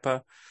signing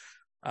Kepa.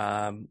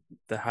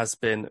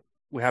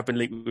 We have been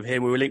linked with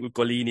him. We were linked with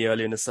Golini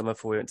earlier in the summer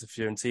before we went to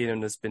Fiorentina,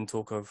 and there's been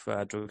talk of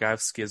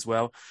Dragowski as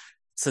well.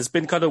 So there's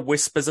been kind of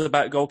whispers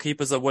about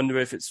goalkeepers. I wonder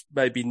if it's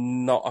maybe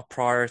not a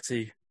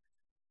priority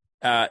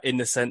in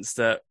the sense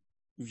that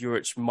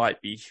Juric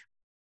might be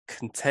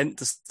content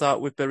to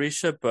start with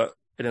Berisha, but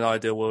in an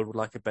ideal world would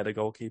like a better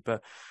goalkeeper.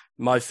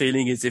 My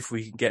feeling is if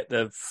we can get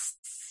the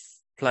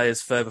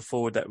players further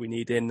forward that we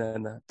need in,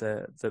 and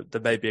there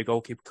may be a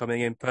goalkeeper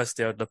coming in.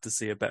 Personally, I'd love to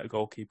see a better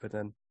goalkeeper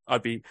than I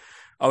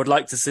would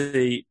like to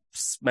see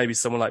maybe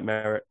someone like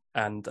Merit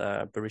and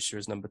Berisha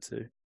as number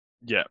 2.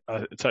 Yeah,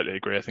 I totally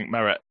agree. I think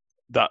Merit,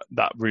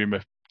 that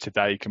rumour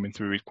today coming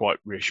through is quite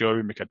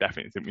reassuring, because I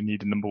definitely think we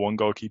need a number one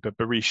goalkeeper.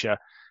 Berisha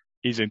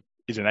is an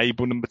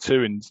able number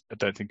two, and I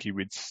don't think he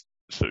would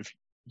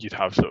you'd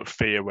have sort of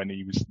fear when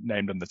he was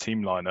named on the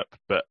team lineup,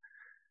 but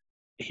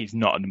he's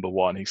not a number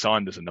one. He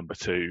signed as a number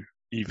two,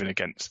 even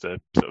against the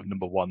sort of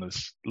number one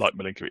as like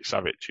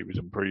Milinkovic-Savic, who was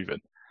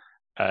unproven.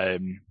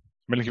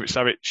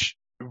 Milinkovic-Savic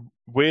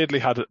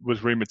weirdly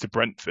was rumoured to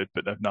Brentford,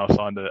 but they've now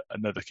signed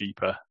another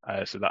keeper,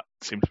 so that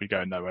seems to be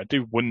going nowhere. I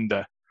do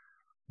wonder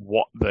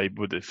what they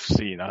would have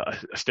seen. I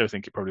still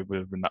think it probably would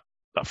have been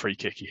that free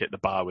kick he hit the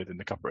bar with in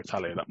the Coppa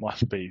Italia. That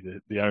must be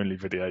the only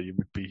video you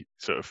would be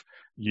sort of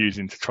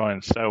using to try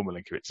and sell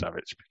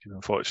Milinkovic-Savic, because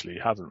unfortunately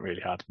he hasn't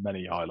really had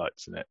many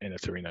highlights in a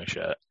Torino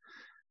shirt.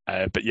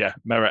 But yeah,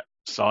 Meret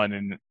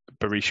signing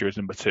Berisha as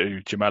number two,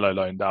 Gemello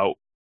loaned out,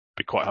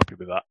 be quite happy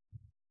with that.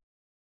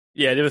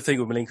 Yeah, the other thing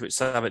with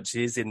Milinkovic-Savic,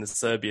 he's in the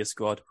Serbia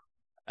squad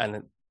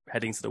and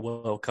heading to the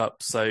World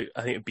Cup, so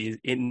I think it'd be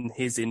in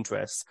his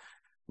interest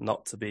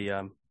not to be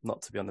on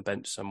the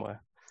bench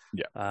somewhere.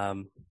 Yeah.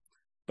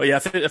 But yeah, I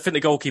think the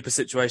goalkeeper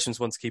situation is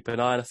one to keep an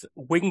eye on.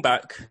 Wing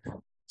back,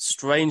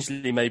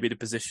 strangely, maybe the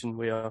position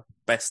we are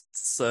best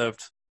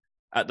served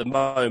at the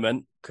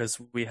moment,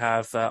 because we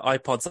have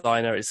iPod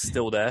Ziner is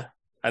still there,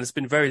 and it's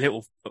been very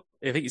little.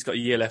 I think he's got a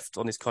year left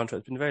on his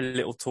contract. There's been very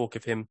little talk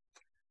of him.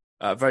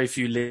 Very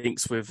few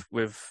links with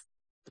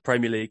the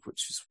Premier League,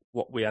 which is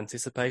what we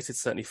anticipated.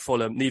 Certainly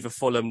neither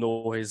Fulham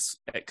nor his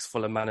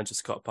ex-Fulham manager,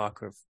 Scott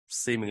Parker, have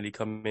seemingly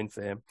come in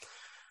for him.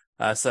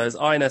 So there's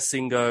Aina,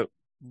 Singo,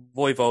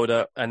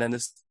 Voivoda, and then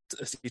there's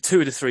two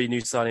of the three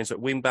new signings at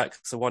wing-back.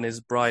 So one is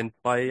Brian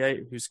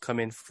Baye, who's come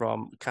in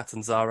from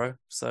Catanzaro.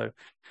 So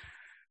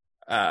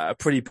a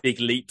pretty big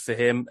leap for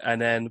him.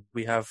 And then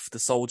we have the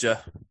soldier,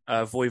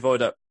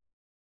 Voivoda.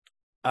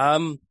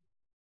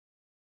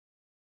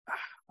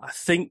 I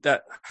think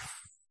that,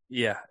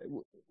 yeah,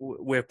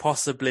 it's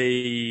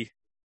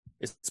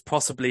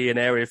possibly an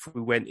area if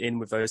we went in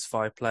with those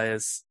five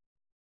players.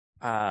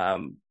 I'd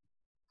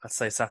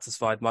say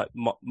satisfied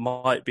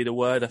might be the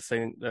word. I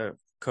think there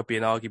could be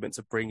an argument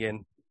to bring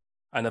in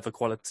another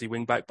quality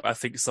wing back, but I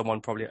think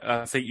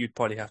you'd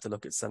probably have to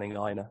look at selling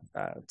Aina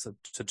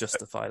to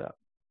justify that.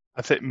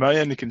 I think my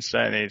only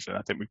concern is, and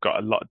I think we've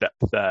got a lot of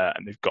depth there,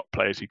 and they've got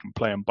players who can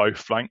play on both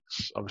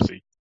flanks.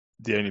 Obviously,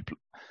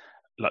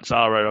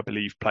 Lazaro, I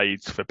believe,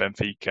 played for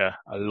Benfica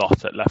a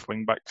lot at left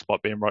wing back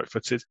despite being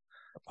right-footed.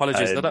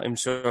 Apologies, I'm not even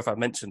sure if I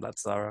mentioned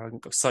Lazaro. I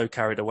got so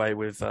carried away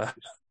with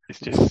it's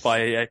just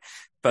by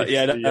but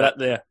yeah,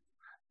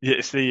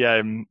 it's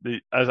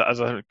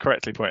as I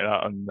correctly pointed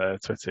out on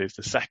Twitter, it's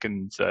the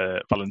second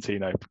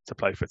Valentino to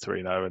play for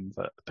Torino, and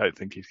I don't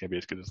think he's going to be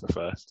as good as the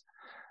first.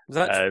 Is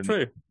that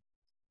true?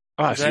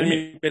 I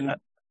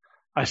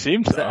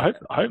assume so.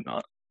 I hope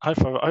not. I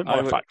hope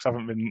my facts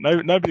haven't been.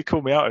 Nobody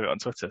called me out of it on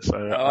Twitter.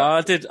 So I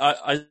did.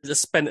 I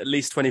just spent at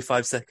least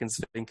 25 seconds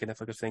thinking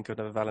if I could think of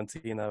another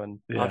Valentino, and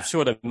yeah. I'm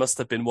sure there must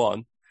have been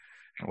one.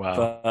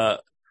 Wow.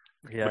 But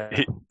yeah,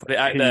 put it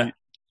out there.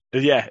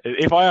 Yeah,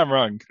 if I am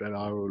wrong, then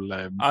I will.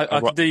 I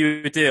can do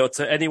you a deal.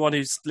 To anyone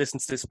who's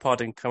listened to this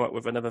pod and come up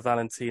with another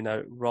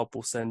Valentino, Rob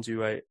will send you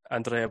one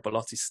of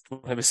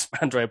his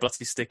Andrea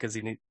Belotti stickers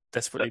he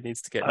desperately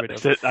needs to get rid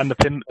of. And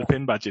the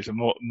pin badges are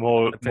more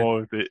of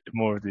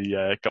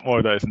the got more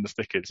of those than the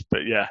stickers.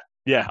 But yeah,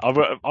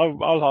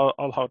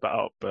 I'll hold that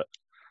up, but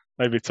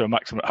maybe to a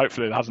maximum.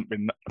 Hopefully, there hasn't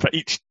been for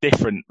each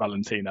different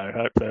Valentino. I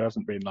hope there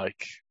hasn't been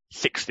like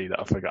 60 that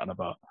I've forgotten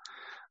about.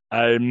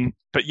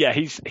 But yeah,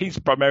 he's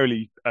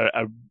primarily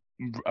a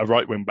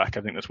right wing back.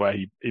 I think that's where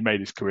he made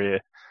his career.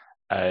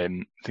 I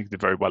think he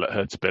did very well at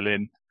Hertha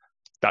Berlin.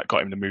 That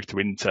got him to move to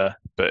Inter,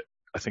 but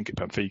I think at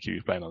Benfica he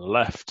was playing on the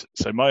left.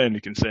 So my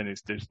only concern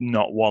is there's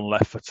not one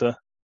left footer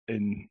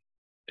in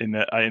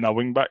our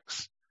wing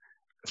backs.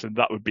 So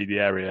that would be the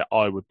area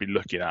I would be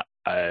looking at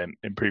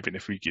improving.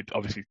 If we could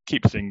obviously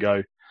keep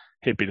Singo,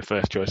 he'd be the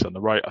first choice on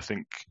the right. I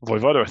think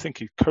Voivoda,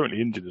 he's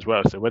currently injured as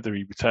well. So whether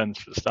he returns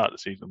for the start of the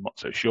season, I'm not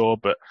so sure.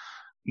 But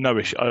no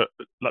issue.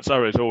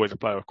 Lazaro is always a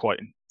player I've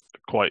quite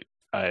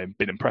been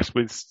impressed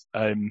with.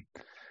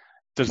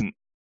 Doesn't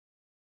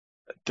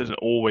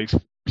always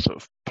sort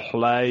of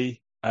play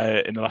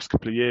in the last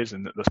couple of years,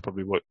 and that's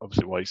probably why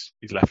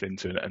he's left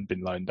into it and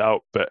been loaned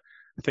out. But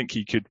I think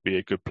he could be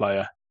a good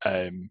player.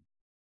 And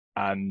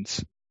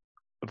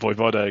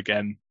Voivoda,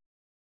 again,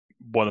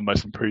 one of the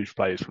most improved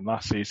players from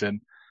last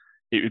season.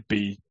 It would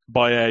be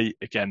Baye,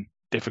 again,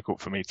 difficult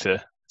for me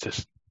to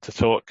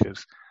talk, because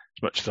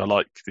as much as I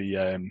like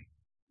the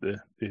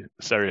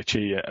Serie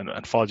C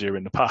and Foggia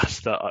in the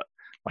past,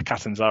 my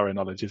Catanzaro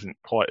knowledge isn't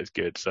quite as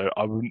good. So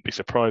I wouldn't be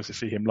surprised to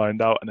see him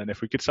loaned out. And then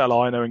if we could sell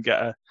Aina and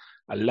get a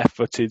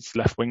left-footed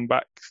left wing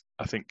back,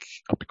 I think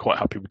I'd be quite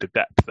happy with the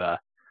depth there.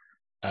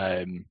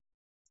 And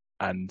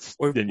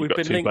then you've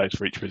got two players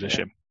for each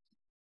position. Yeah.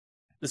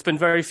 There's been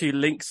very few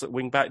links at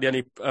wing back. The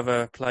only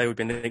other player we've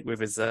been linked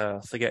with is,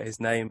 I forget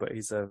his name, but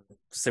he's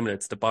similar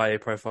to the Baye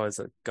profile as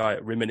a guy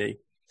at Rimini.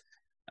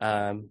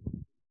 I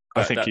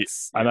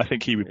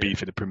think he would be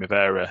for the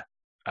Primavera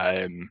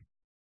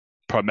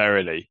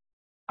primarily,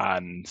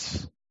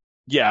 and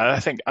Yeah, I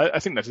think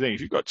that's the thing.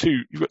 If you've got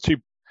two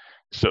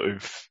sort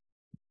of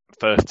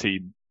first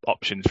team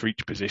options for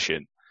each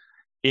position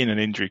in an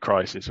injury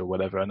crisis or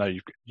whatever. I know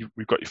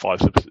we've got your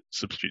 5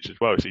 substitutes as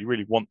well, so you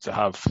really want to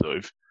have sort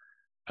of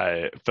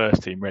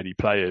first team ready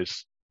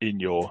players in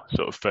your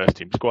sort of first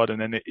team squad. And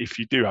then if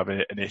you do have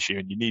an issue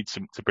and you need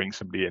to bring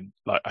somebody in,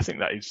 like I think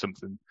that is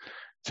something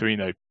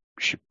Torino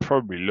should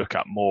probably look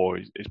at more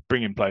is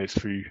bringing players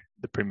through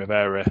the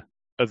Primavera.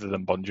 Other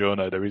than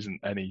Buongiorno, there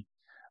isn't any.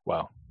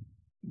 Well,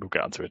 we'll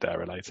get onto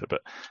Adera later,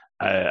 but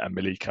and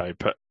Milico,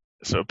 but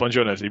sort of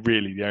Buongiorno is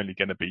really the only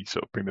going to be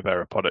sort of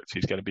Primavera product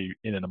who's going to be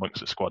in and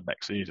amongst the squad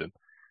next season.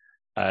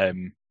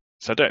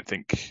 So I don't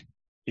think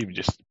even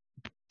just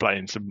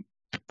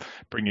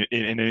bringing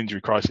in an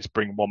injury crisis,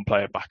 bringing one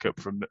player back up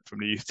from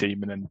the youth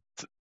team and then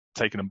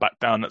taking them back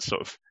down. That's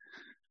sort of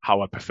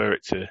how I prefer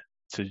it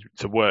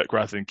to work,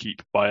 rather than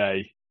keep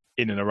Baye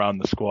in and around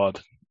the squad,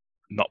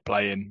 not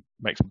playing.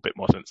 Makes a bit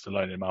more sense to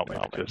loan him out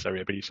to the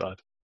Serie B side.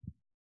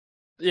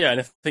 Yeah,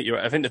 and I think you're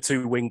right. I think the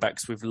 2 wing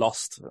backs we've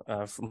lost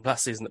from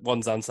last season,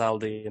 one's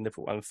Ansaldi and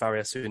one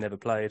Farias, who never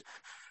played.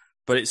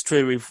 But it's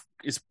true,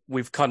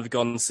 we've kind of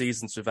gone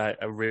seasons without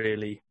a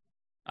really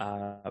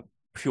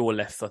pure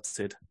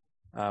left-footed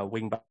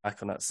wing back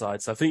on that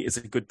side. So I think it's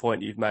a good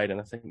point you've made,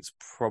 and I think it's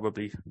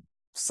probably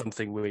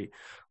something we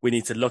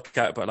need to look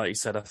at. But like you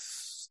said, I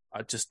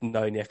just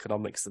knowing the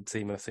economics of the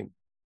team, I think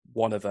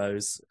one of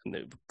those, and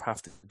it would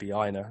have to be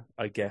Aina,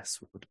 I guess,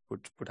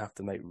 would have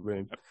to make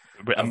room.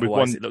 And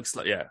otherwise, it looks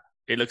like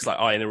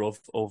Aina or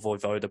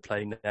Vojvoda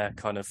playing there,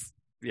 kind of,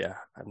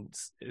 and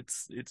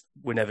it's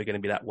we're never going to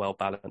be that well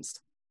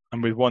balanced.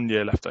 And with 1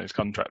 year left on his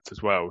contract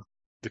as well,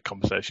 the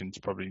conversations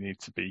probably need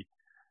to be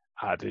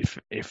had.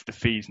 If the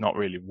fee's not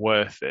really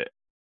worth it,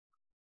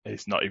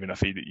 it's not even a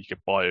fee that you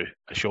could buy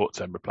a short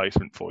term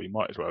replacement for. You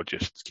might as well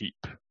just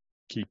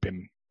keep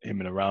him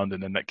and around,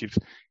 and then that gives.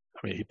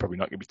 I mean, he's probably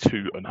not going to be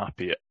too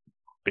unhappy at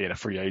being a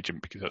free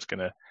agent, because that's going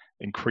to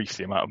increase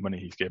the amount of money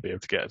he's going to be able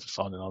to get as a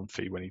signing on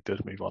fee when he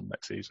does move on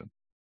next season.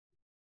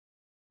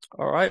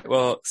 All right.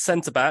 Well,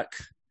 centre back,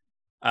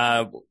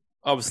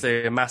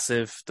 obviously a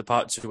massive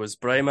departure was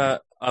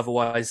Bremer.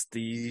 Otherwise,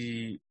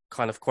 the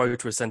kind of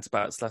quota of centre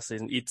backs last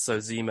season: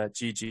 Izzo, Zima,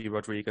 Gigi,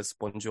 Rodriguez,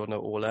 Buongiorno,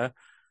 all there.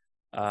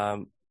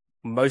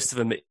 Most of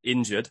them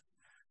injured,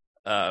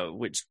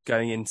 which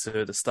going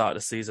into the start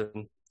of the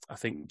season, I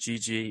think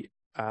Gigi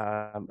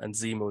and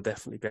Zima will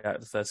definitely be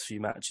out the first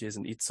few matches,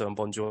 and Izzo and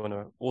Buongiorno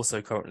are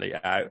also currently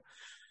out.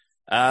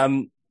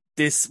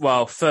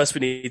 First we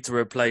need to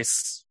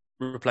replace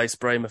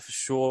Bremer for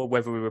sure.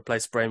 Whether we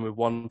replace Bremer with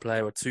one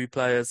player or 2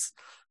 players,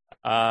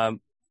 I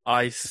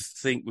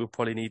think we'll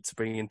probably need to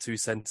bring in 2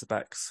 centre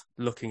backs,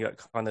 looking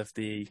at kind of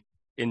the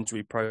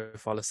injury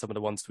profile of some of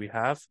the ones we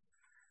have.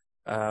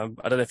 I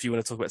don't know if you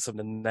want to talk about some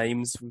of the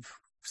names. We've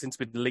since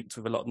been linked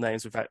with a lot of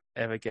names without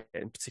ever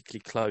getting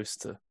particularly close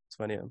to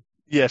any of them.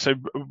 Yeah, so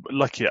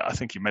like I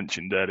think you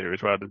mentioned earlier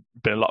as well, there's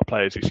been a lot of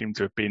players who seem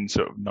to have been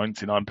sort of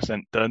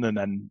 99% done, and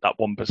then that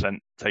 1%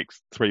 takes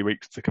 3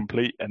 weeks to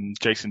complete. And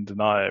Jason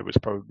Denayer was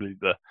probably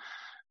the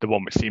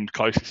one which seemed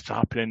closest to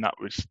happening. That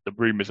was the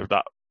rumours of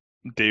that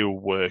deal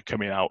were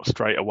coming out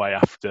straight away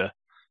after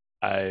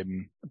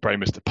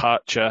Bremer's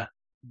departure.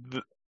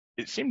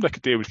 It seemed like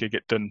a deal was going to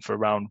get done for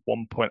around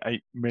 1.8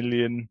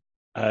 million.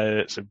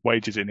 So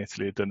wages in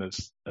Italy are done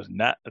as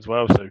net as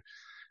well. So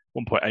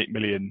 1.8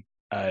 million.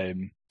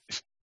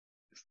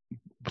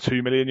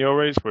 2 million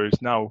euros,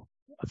 whereas now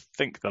I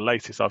think the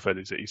latest I've heard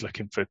is that he's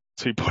looking for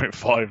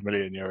 2.5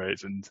 million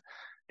euros, and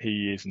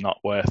he is not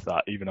worth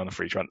that even on a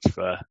free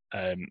transfer.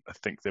 I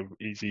think that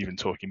he's even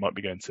talking might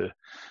be going to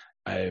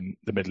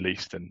the Middle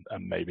East, and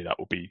maybe that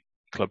will be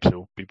clubs who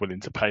will be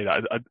willing to pay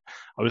that. I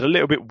was a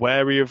little bit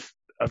wary of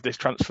this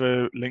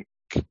transfer link.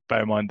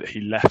 Bear in mind that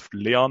he left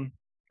Lyon,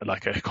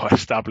 like a quite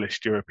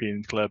established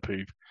European club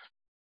who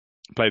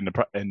played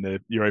in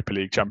the Europa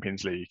League,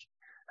 Champions League.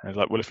 And I was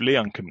like, well, if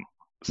Lyon can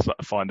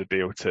find a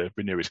deal to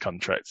renew his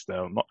contract, then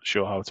I'm not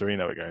sure how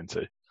Torino are going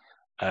to.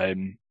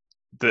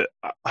 The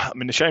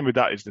shame with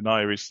that is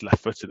Denayer is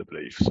left-footed, I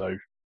believe, so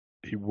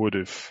he would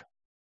have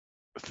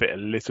fit a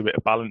little bit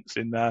of balance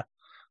in there.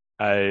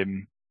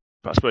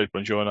 But I suppose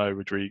Buongiorno,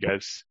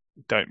 Rodriguez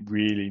don't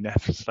really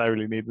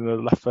necessarily need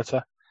another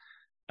left-footer.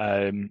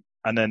 And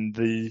then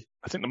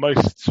I think the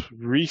most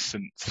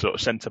recent sort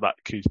of centre-back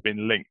who's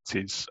been linked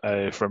is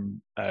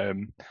from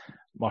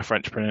my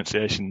French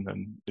pronunciation,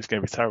 and it's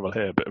going to be terrible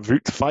here, but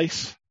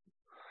Voetface.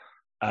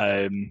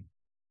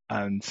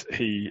 And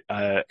he's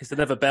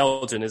another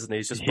Belgian, isn't he?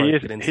 He's just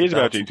he's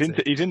Belgian.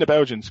 He's in the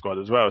Belgian squad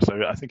as well.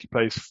 So I think he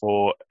plays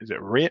for, is it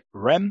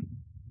Rennes?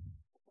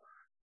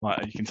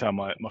 You can tell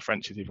my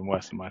French is even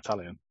worse than my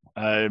Italian.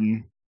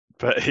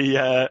 But he,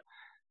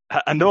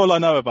 and all I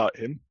know about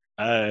him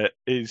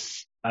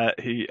is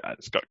he's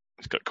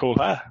got cool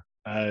hair.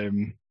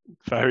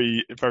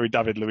 Very, very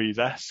David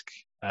Luiz-esque.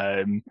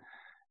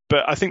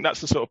 But I think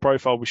that's the sort of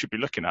profile we should be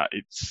looking at.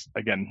 It's,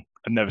 again,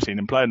 I've never seen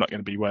him play. I'm not going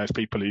to be one of those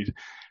people who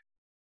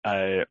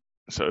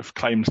sort of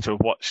claims to have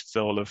watched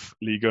all of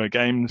Liga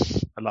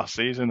games last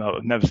season.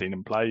 I've never seen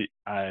him play.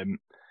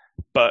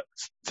 But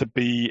to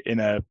be in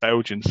a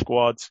Belgian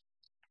squad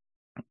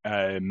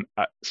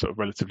at sort of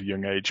relatively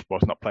young age,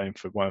 whilst not playing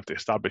for one of the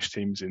established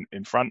teams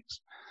in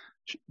France,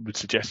 would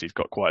suggest he's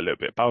got quite a little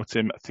bit about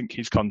him. I think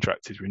his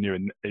contract is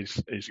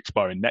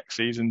expiring next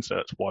season, so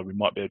that's why we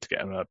might be able to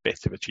get him a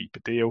bit of a cheaper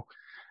deal.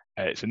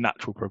 It's a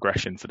natural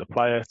progression for the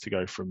player to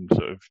go from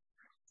sort of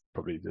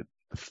probably the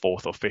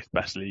fourth or fifth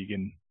best league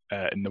in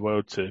the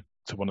world to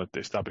one of the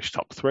established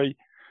top three.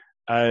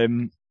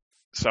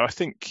 So I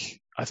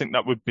think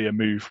that would be a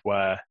move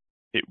where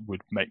it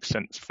would make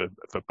sense for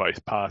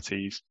both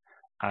parties.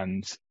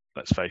 And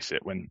let's face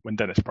it, when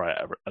Dennis Praet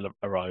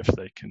arrives,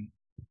 they can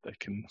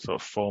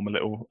sort of form a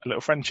little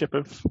friendship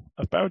of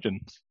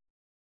Belgians.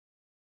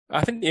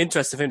 I think the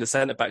interesting thing to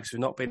centre backs, we've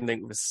not been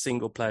linked with a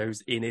single player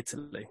who's in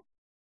Italy.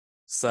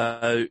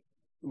 So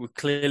we've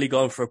clearly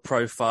gone for a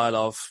profile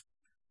of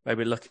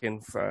maybe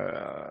looking for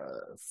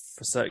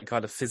a certain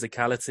kind of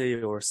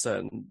physicality or a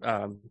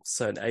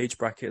certain age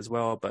bracket as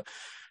well. But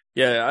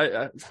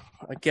yeah,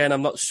 again,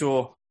 I'm not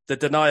sure. The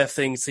Denier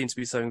thing seems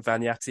to be something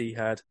Vaniati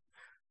had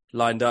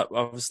lined up.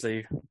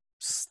 Obviously,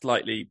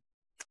 slightly.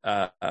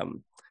 I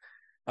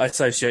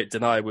associate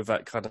Denier with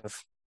that kind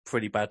of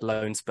pretty bad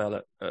loan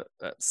spell at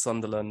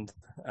Sunderland,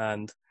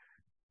 and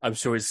I'm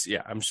sure he's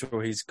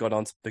gone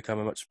on to become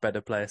a much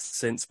better player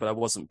since. But I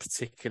wasn't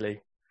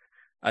particularly.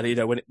 And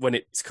when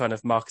it's kind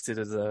of marketed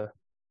as a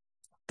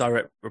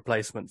direct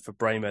replacement for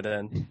Bremer,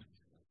 then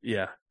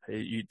yeah,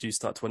 you do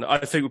start to wonder.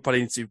 I think we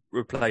probably need to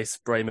replace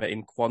Bremer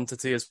in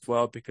quantity as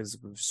well, because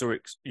of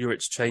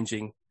Juric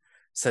changing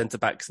centre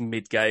backs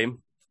mid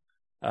game.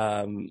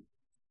 I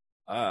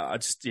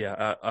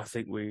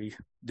think the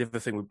other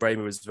thing with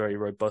Bremer was very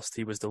robust.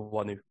 He was the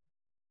one who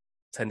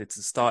tended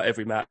to start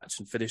every match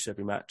and finish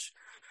every match.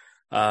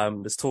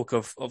 There's talk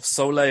of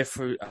Sole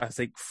from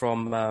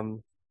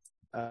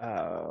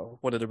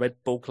one of the Red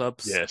Bull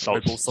clubs. Yeah,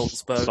 Red Bull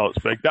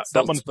Salzburg.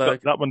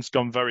 That one's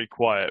gone very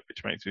quiet,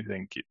 which makes me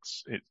think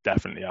it's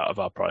definitely out of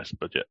our price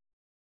budget.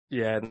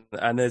 Yeah,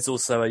 and there's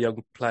also a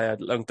young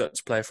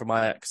Dutch player from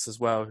Ajax as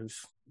well,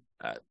 who's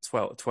at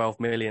 12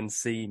 million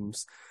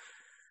seems.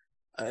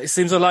 It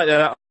seems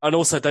unlikely, and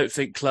also don't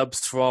think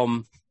clubs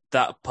from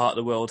that part of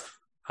the world,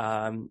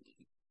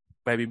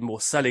 maybe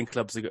more selling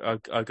clubs,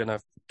 are going to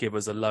give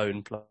us a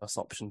loan plus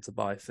option to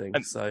buy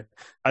things.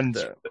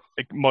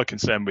 My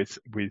concern with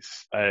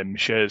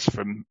shares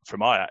from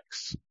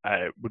Ajax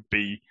would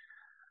be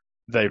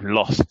they've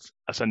lost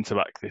a centre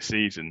back this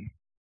season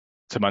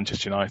to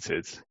Manchester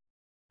United,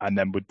 and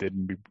then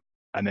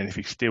if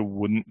he still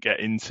wouldn't get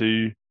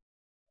into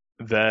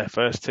their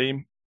first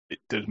team, it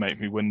does make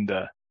me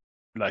wonder.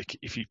 Like,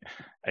 if you,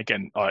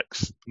 again,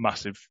 Ajax,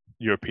 massive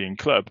European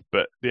club,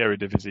 but the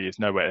Eredivisie is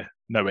nowhere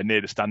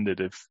near the standard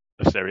of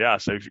Serie A.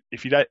 So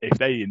if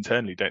they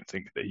internally don't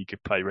think that he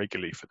could play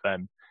regularly for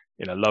them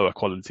in a lower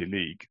quality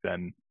league,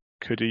 then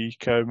could he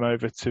come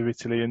over to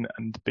Italy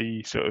and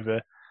be sort of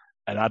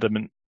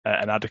an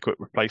adequate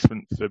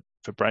replacement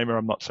for Bremer?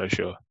 I'm not so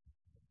sure.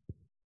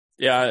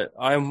 Yeah,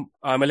 I'm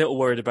a little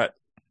worried about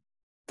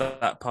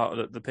that part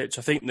of the pitch.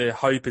 I think the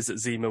hope is that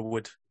Zima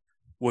would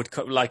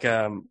like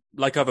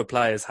other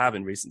players have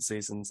in recent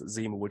seasons, that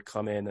Zima would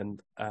come in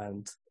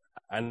and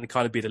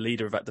kind of be the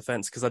leader of that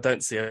defence, because I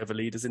don't see other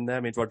leaders in there.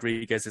 I mean,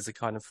 Rodriguez is a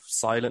kind of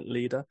silent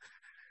leader,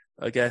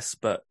 I guess,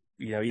 but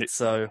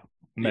Itzo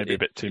maybe a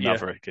bit too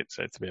maverick. It's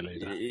to be a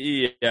leader.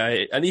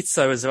 Yeah, and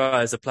Itzo as well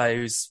as a player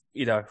who's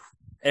the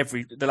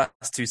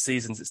last 2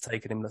 seasons it's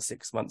taken him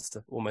 6 months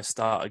to almost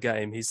start a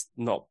game. He's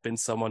not been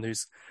someone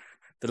who's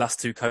the last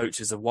 2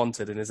 coaches have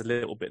wanted, and is a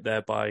little bit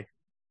there by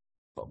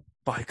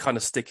kind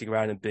of sticking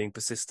around and being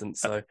persistent.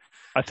 So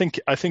I think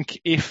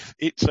if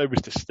Itzo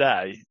was to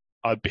stay,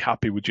 I'd be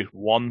happy with just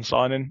one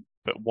signing,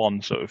 but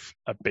one sort of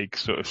a big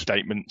sort of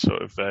statement,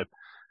 sort of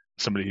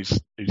somebody who's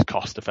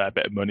cost a fair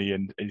bit of money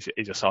and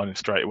is a signing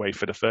straight away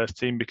for the first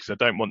team, because I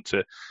don't want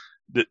to.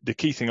 The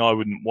key thing I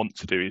wouldn't want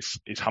to do is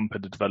hamper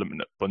the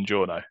development at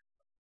Buongiorno.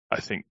 I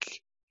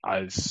think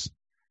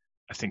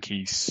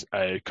he's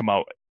come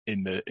out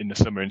in the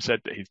summer and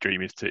said that his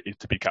dream is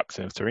to be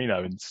captain of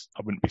Torino, and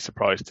I wouldn't be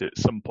surprised at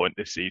some point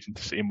this season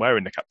to see him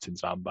wearing the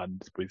captain's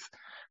armband, with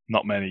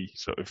not many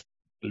sort of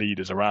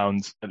leaders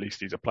around. At least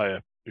he's a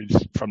player who's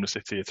from the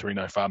city, a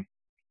Torino fan.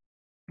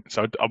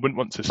 So I wouldn't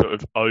want to sort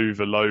of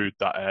overload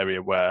that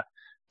area where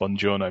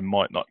Buongiorno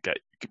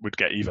would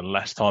get even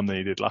less time than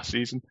he did last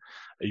season.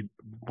 He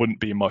wouldn't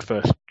be my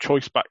first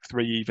choice back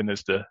 3, even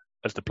as the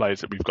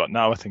players that we've got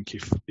now. I think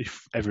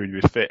if everybody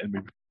was fit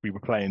and we were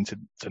playing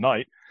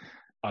tonight,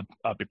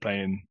 I'd be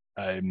playing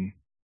Itzo,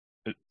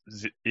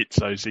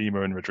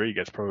 Zima, and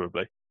Rodriguez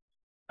probably.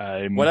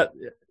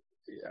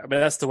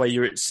 That's the way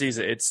you sees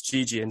it. It's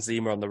Gigi and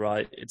Zima on the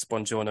right. It's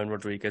Buongiorno and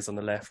Rodriguez on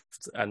the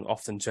left, and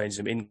often change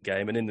them in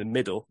game. And in the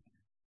middle,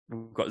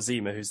 we've got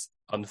Zima, who's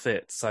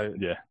unfit. So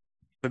yeah,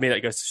 for me,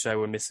 that goes to show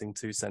we're missing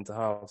 2 centre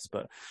halves.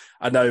 But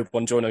I know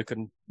Buongiorno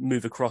can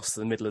move across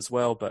to the middle as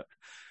well. But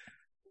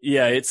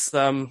yeah, it's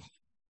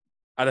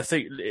and I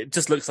think it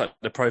just looks like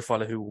the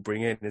profile of who we'll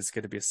bring in is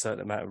going to be a certain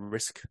amount of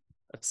risk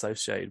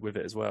associated with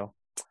it as well.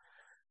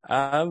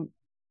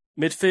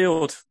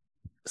 Midfield.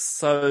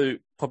 So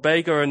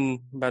Pobega and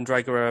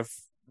Mandragora have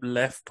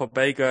left.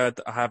 Pobega,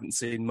 I haven't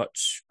seen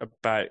much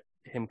about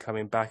him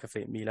coming back. I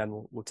think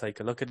Milan will take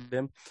a look at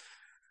him.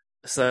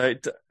 So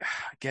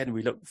again,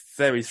 we look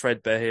very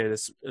threadbare here.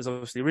 There's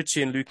obviously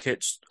Ricci and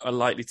Lukic are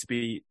likely to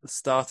be the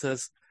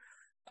starters.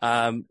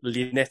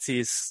 Linetti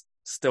is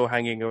still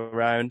hanging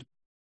around.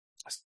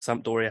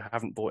 Sampdoria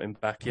haven't bought him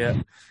back yet.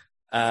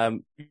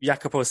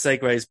 Jacopo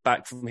Segre is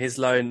back from his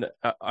loan.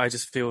 I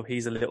just feel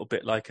he's a little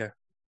bit like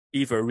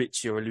either a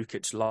Ricci or a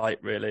Lukic light,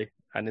 really,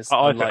 and it's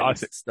unlikely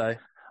to stay.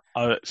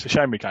 It's a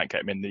shame we can't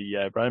get him in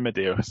the Roma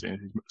deal. He's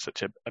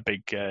such a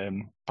big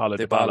Paulo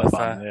Dybala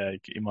fan. Yeah,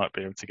 he might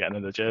be able to get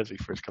another jersey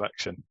for his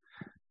collection.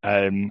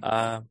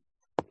 I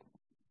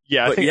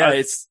think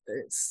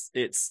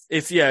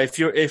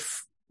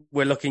if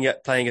we're looking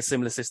at playing a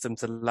similar system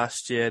to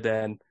last year,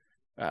 then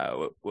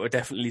we're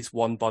definitely at least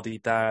one body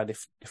down,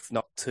 if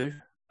not two.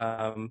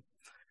 There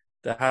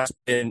has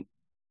been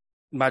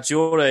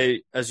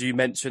Maggiore, as you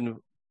mentioned,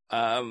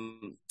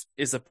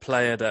 is a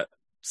player that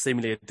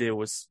seemingly a deal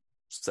was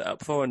set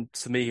up for, and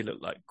to me he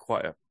looked like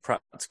quite a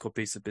practical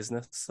piece of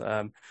business.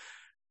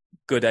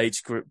 Good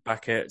age group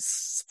back here.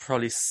 It's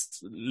probably a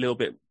little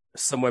bit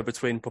somewhere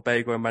between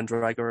Pobega and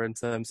Mandragora in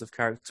terms of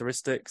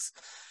characteristics,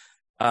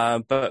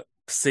 but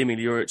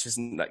seemingly Juric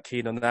isn't that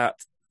keen on that.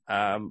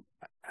 And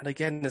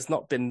again, there's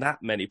not been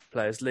that many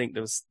players linked.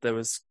 There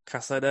was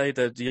Casade,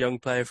 the young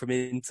player from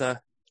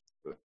Inter.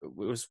 It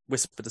was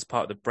whispered as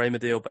part of the Bremer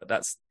deal, but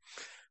that's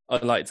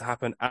unlikely to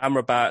happen.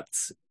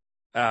 Amrabat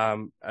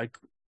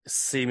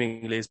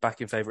seemingly is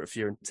back in favour at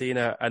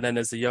Fiorentina. And then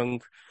there's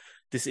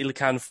this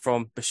Ilkan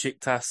from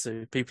Besiktas,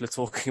 who people are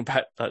talking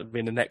about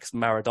being the next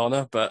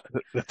Maradona. But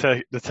the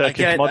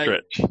Turkish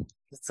Modric.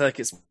 The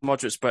Turkish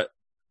Modric. But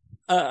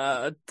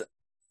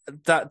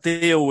that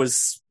deal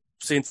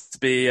seemed to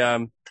be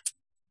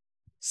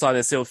signed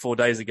and sealed 4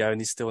 days ago,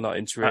 and he's still not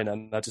in Turin.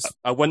 And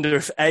I wonder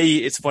if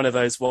it's one of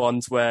those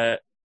ones where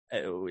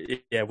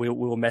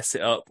we'll mess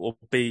it up, or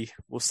B,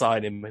 we'll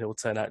sign him and he'll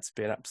turn out to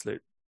be an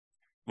absolute.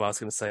 Well, I was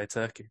going to say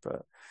Turkey,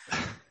 but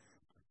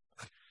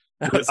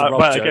that's a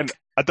joke. Again,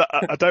 I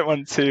don't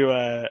want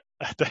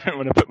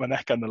to put my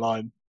neck on the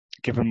line,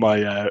 given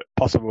my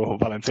possible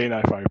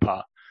Valentino faux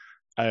pas.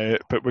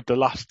 But would the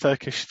last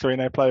Turkish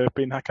Torino player have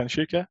been Hakan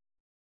Şükür?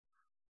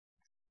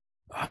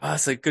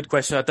 That's a good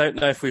question. I don't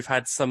know if we've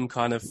had some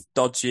kind of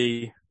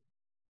dodgy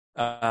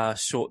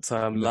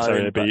short-term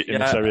loan in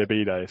the Serie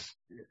B days.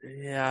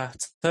 Yeah,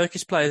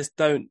 Turkish players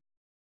don't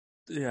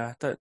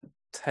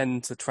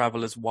tend to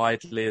travel as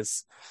widely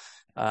as.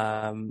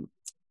 I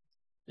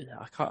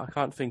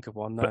can't think of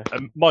one. No.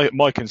 But,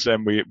 my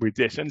concern with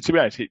this, and to be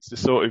honest, it's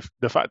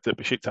the fact that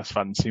Besiktas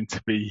fans seem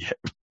to be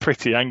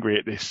pretty angry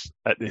at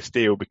this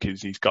deal,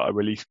 because he's got a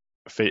release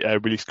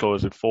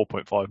clause of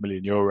 4.5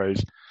 million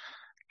euros.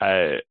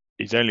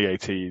 He's only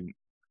 18.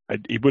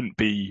 He wouldn't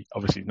be,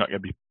 obviously he's not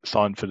going to be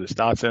signed for the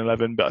starting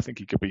 11, but I think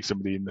he could be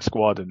somebody in the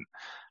squad,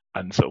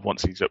 and sort of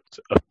once he's up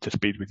to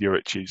speed with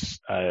Juric's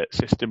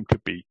system,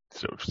 could be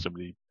sort of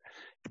somebody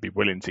could be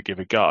willing to give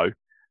a go.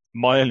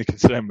 My only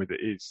concern with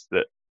it is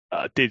that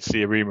I did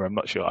see a rumour, I'm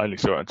not sure, I only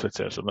saw it on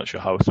Twitter, so I'm not sure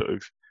how sort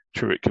of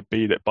true it could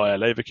be, that Bayer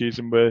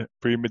Leverkusen were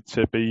rumoured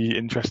to be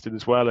interested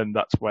as well, and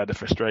that's where the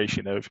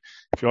frustration of,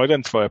 if you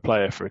identify a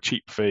player for a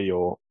cheap fee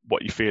or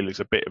what you feel is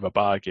a bit of a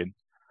bargain,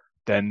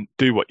 then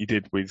do what you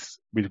did with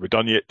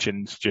Radonjic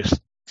and just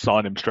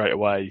sign him straight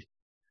away.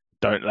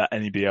 Don't let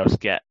anybody else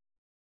get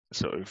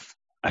sort of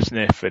a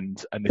sniff.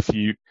 And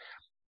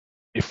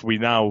if we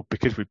now,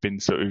 because we've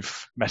been sort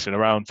of messing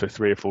around for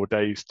 3 or 4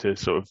 days to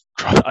sort of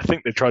I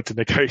think they tried to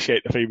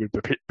negotiate the fee with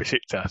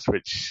Besiktas,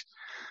 which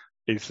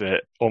is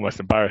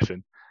almost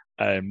embarrassing,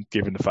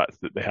 given the fact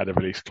that they had a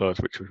release clause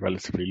which was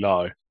relatively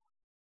low.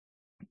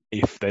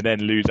 If they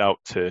then lose out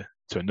to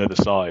another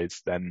side,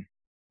 then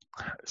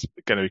it's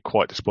going to be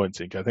quite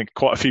disappointing. I think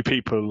quite a few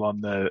people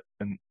on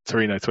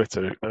Torino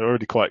Twitter are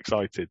already quite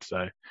excited,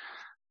 so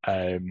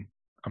I'm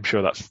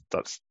sure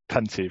that's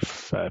plenty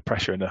of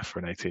pressure enough for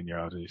an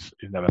 18-year-old who's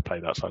never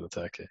played outside of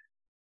Turkey.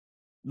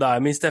 No, I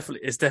mean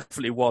it's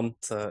definitely one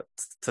to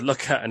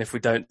look at, and if we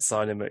don't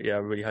sign him, I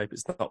really hope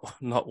it's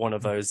not one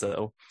of those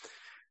that'll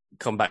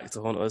come back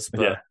to haunt us.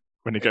 But yeah,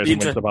 when he goes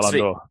and wins the Ballon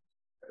d'Or.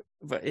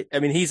 But I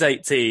mean, he's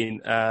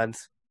 18, and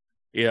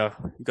you've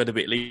got to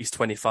be at least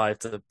 25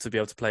 to be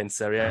able to play in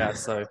Serie A.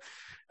 So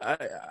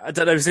I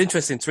don't know. It's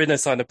interesting. Torino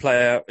signed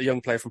a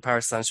young player from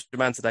Paris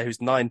Saint-Germain today who's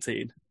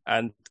 19,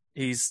 and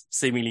he's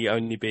seemingly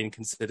only being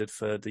considered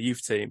for the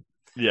youth team.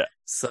 Yeah.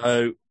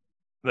 So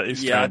that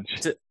is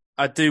strange.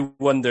 I do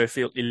wonder if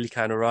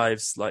Ilkan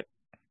arrives,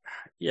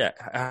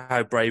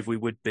 how brave we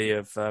would be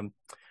of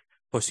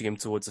pushing him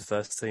towards the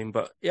first team.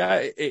 But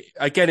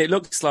it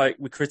looks like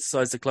we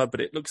criticised the club, but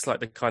it looks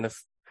like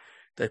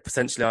they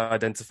potentially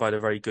identified a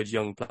very good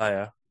young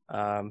player.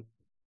 But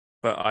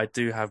I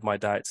do have my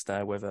doubts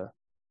now whether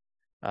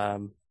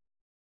it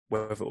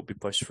will be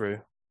pushed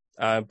through.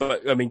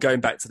 But I mean, going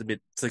back to the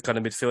kind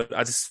of midfield,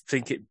 I just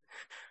think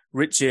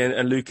Ricci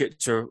and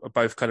Lukic are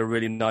both kind of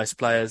really nice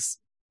players.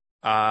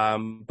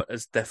 but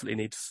there's definitely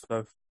need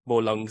for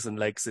more lungs and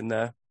legs in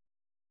there,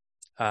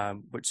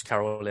 which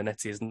Carol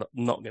Linetti is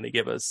not going to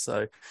give us.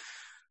 So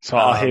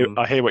I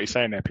hear what you're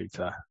saying there,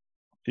 Peter.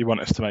 You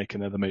want us to make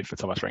another move for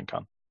Thomas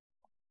Rincon?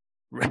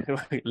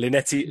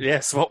 Linetti,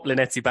 yeah, swap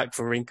Linetti back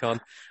for Rincon.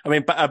 I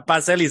mean,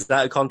 Baselli's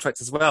out of contract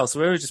as well, so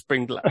we'll just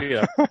bring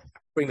the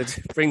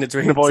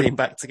dream team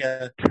back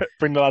together.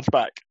 Bring the lads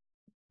back.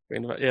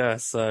 Yeah.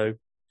 So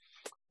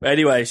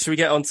anyway, should we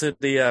get on to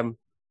the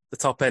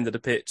top end of the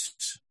pitch,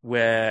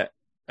 where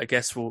I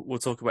guess we'll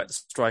talk about the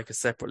strikers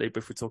separately,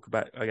 but if we talk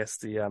about, I guess,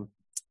 the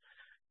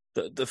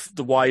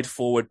wide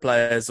forward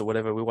players or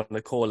whatever we want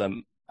to call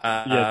them.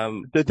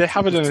 They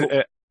have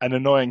an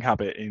annoying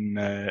habit in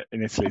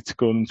Italy to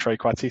call them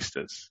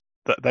trequartistas.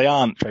 They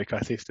aren't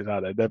trequartistas,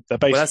 are they? They're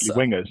basically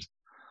wingers.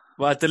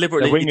 Well, I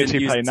deliberately wingers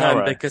didn't use the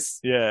term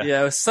because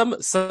some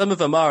of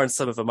them are and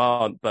some of them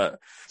aren't. But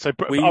I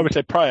would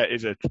say Praia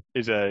is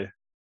a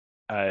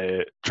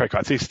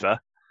trequartista,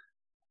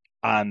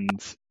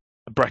 and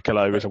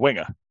Brecalo is a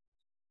winger.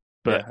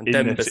 But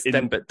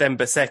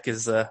Dembasek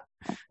is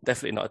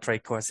definitely not a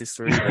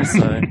trequartista either.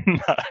 So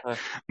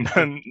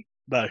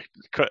no,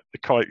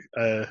 quite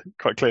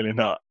clearly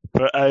not.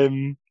 But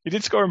he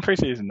did score in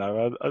pre-season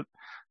though.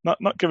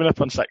 Not giving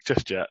up on Sek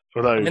just yet.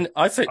 Although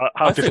I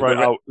just wrote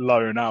out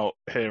loan out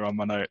here on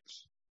my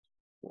notes.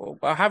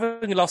 Well,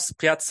 having lost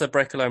Piazza,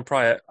 Brecalo, and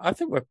Praia, I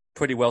think we're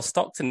pretty well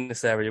stocked in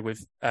this area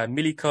with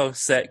Milico,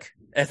 Sek,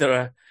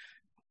 Edera,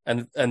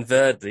 and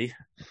Verdi.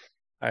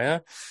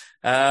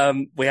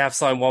 We have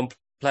signed one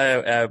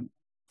player,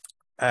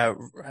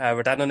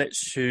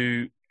 Radanovic,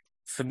 who,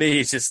 for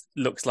me, it just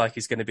looks like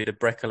he's going to be the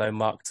Brecalo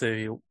Mark II.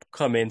 He'll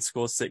come in,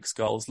 score 6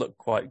 goals, look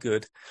quite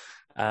good,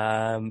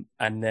 and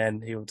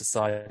then he'll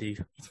decide he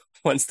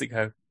wants to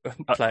go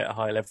play at a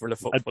high level of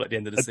football at the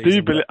end of the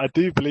season. I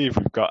do believe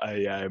we've got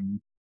a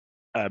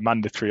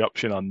mandatory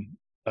option on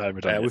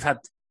Radanovic. Yeah,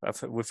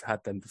 we've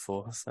had them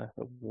before. So,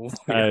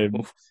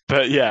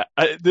 but yeah,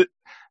 the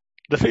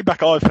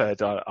feedback I've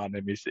heard on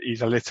him is that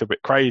he's a little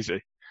bit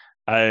crazy.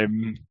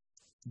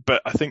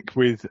 But I think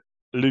with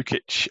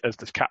Lukic as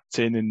the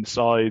captain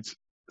inside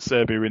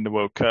Serbia in the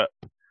World Cup,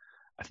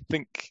 I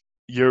think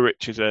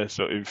Juric is a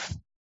sort of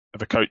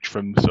a coach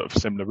from sort of a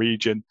similar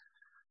region.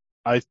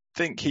 I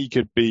think he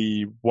could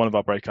be one of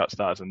our breakout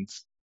stars, and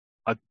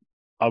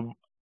I'll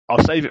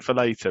save it for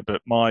later.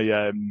 But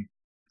I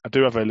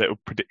do have a little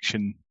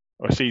prediction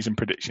or a season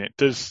prediction. It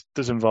does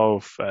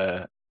involve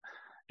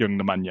young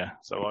Nemanja,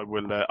 so I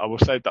will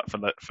save that for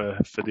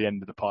the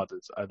end of the pod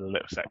as a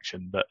little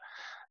section. But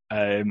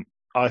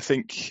I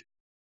think,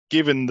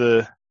 given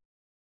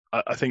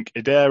I think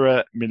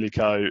Edera,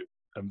 Milico,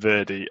 and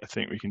Verdi, I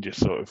think we can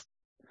just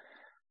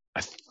I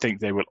think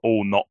they will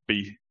all not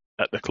be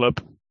at the club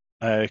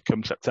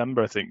come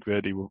September. I think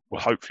Verdi will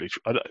hopefully.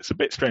 It's a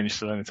bit strange.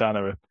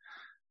 Salernitana are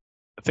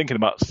thinking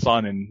about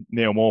signing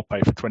Neil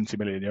Maupay for €20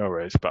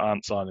 million, but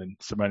aren't signing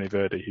Simone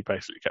Verdi, who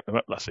basically kept them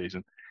up last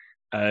season.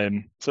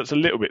 So it's a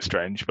little bit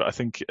strange, but I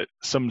think at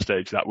some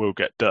stage that will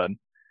get done.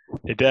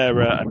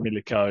 Edera and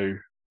Milico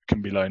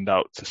can be loaned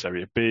out to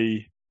Serie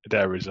B.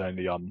 Edera's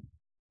only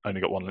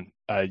got 1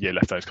 year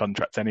left on his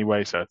contract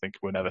anyway, so I think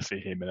we'll never see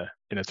him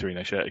in a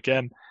Torino shirt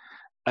again.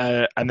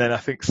 And then I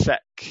think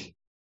Sek,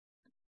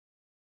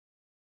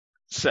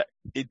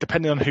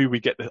 depending on who we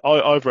get,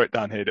 I've wrote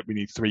down here that we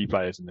need 3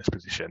 players in this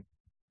position.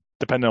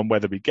 Depending on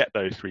whether we get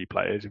those 3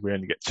 players, if we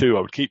only get 2,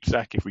 I would keep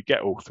Sek. If we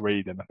get all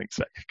 3, then I think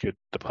Sek could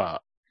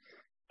depart.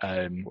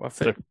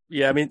 Sek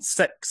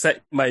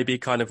may be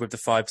kind of, with the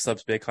 5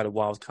 subs, be a kind of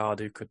wild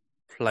card who could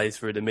play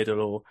through the middle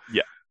or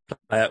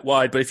play out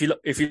wide. But if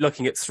you're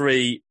looking at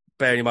 3,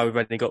 bearing in mind we've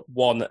only got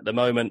 1 at the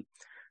moment,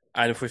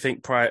 and if we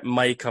think Pratt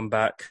may come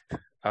back,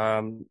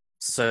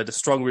 so the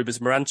strong room is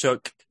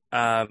Miranchuk.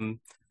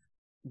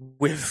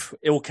 With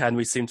Ilkan,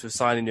 we seem to have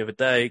signed in the other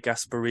day.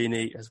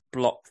 Gasparini has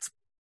blocked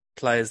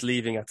players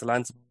leaving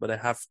Atalanta, but they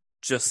have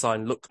just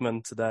signed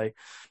Lukman today,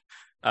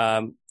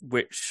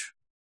 which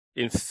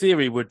in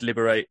theory would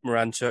liberate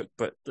Miranchuk,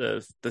 but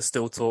there's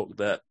still talk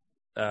that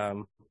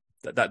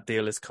that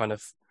deal is kind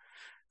of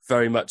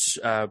very much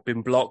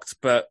been blocked.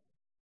 But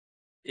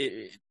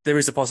there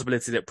is a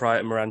possibility that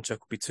Pratt and Miranchuk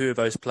will be 2 of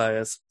those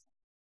players,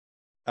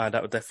 and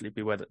that would definitely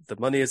be where the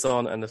money is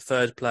on. And the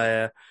third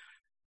player,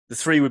 the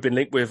 3 we've been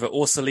linked with, are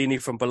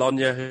Orsolini from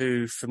Bologna,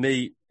 who, for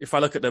me, if I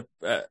look at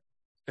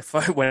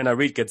when I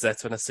read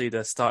Gazzetta and I see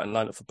the starting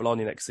lineup for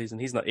Bologna next season,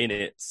 he's not in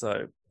it.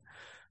 So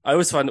I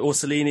always find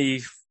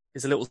Orsolini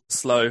is a little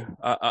slow.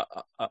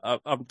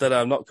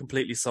 I'm not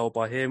completely sold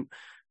by him.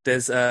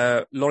 There's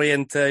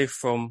Loriente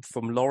from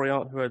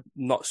Lorient, who I'm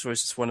not sure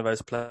is just one of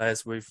those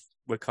players we're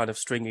kind of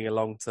stringing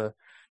along to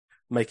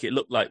make it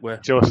look like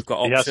we've got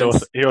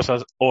options. He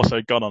has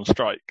also gone on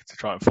strike to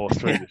try and force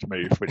through this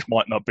move, which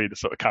might not be the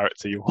sort of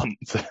character you want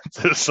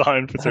to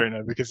sign for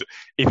Torino, because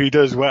if he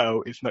does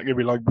well, it's not going to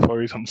be long before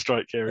he's on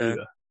strike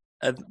here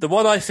either. The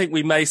one I think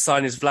we may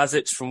sign is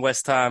Vlasic from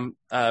West Ham,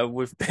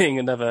 with being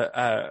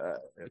another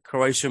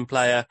Croatian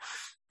player,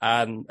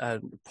 and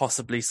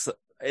possibly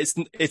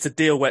it's a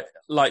deal where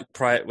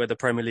the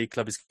Premier League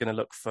club is going to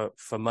look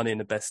for money in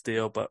the best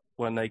deal, but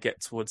when they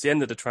get towards the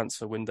end of the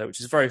transfer window, which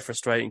is very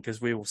frustrating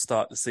because we will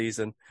start the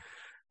season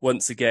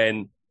once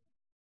again,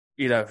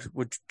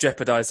 we're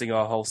jeopardizing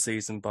our whole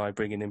season by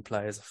bringing in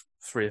players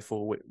 3 or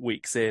 4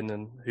 weeks in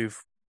and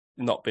who've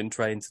not been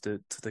trained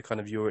to the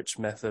kind of Juric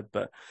method,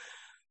 but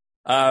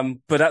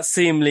that's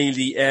seemingly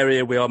the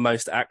area we are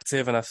most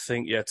active, and I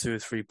think 2 or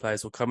 3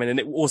 players will come in, and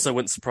it also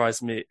wouldn't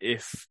surprise me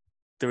if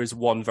there is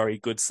one very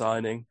good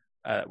signing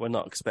we're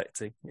not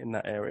expecting in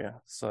that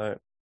area. So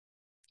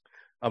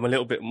I'm a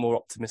little bit more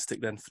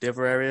optimistic than for the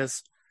other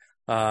areas.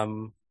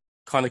 Kind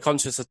of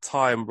conscious of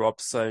time,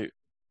 Rob. So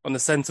on the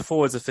centre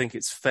forwards, I think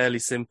it's fairly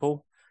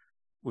simple.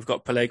 We've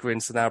got Pellegrini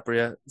and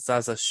Sanabria.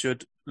 Zaza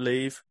should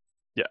leave.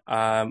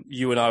 Yeah.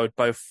 You and I would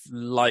both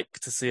like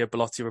to see a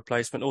Belotti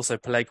replacement. Also,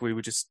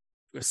 Pellegrini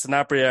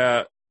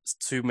Sanabria,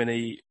 too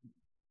many.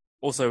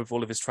 Also, with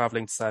all of his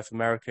travelling to South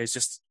America,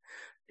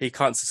 he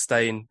can't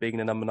sustain being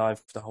the number 9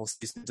 for the whole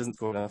season. He doesn't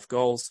score enough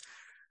goals.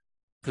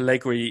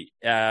 Pellegrini,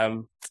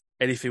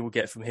 anything we'll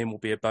get from him will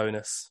be a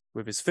bonus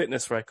with his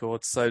fitness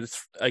record. So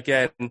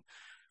again, we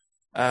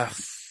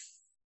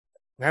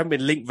haven't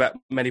been linked that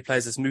many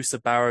players. There's Musa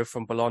Barrow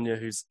from Bologna,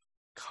 who's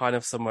kind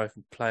of somewhere who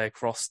can play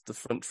across the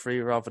front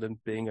 3 rather than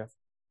being a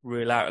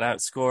real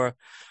out-and-out scorer.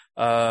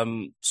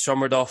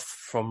 Shomurodov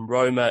from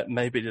Roma,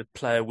 maybe the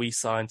player we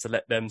signed to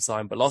let them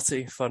sign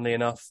Belotti, funnily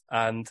enough.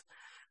 And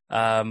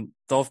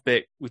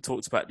Dovbyk, we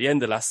talked about at the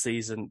end of last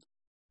season.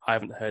 I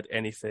haven't heard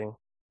anything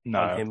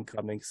on him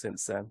coming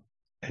since then.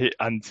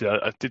 I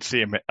did see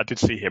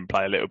him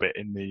play a little bit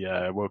in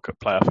the World Cup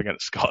playoff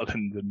against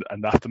Scotland,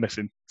 and after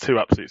missing 2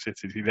 absolute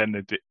cities, he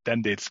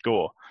then did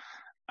score.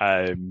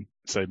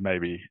 So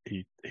maybe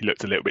he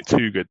looked a little bit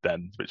too good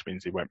then, which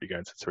means he won't be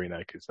going to Torino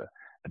because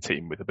a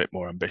team with a bit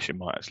more ambition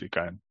might actually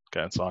go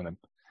and sign him.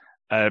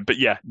 But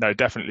yeah, no,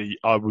 definitely,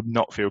 I would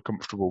not feel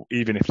comfortable,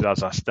 even if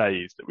Zaza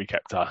stays, that we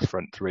kept our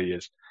front 3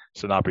 as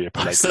Sanabria,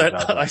 Pellegrini.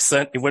 I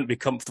certainly wouldn't be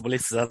comfortable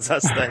if Zaza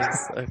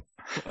stays. So.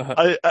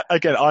 I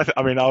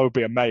would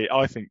be amazed.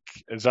 I think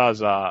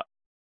Zaza,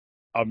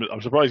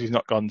 I'm surprised he's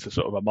not gone to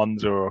sort of a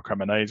Monza or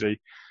Cremonese.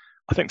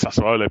 I think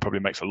Sassuolo probably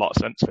makes a lot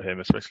of sense for him,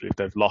 especially if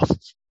they've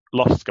lost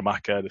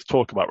Scamacca. There's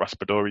talk about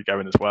Raspadori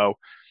going as well.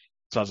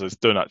 Zaza's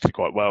done actually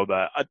quite well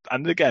there. I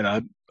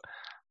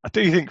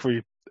do think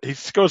he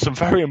scored some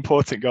very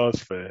important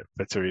goals for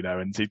Torino,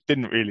 and he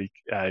didn't really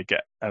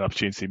get an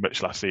opportunity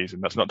much last season.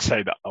 That's not to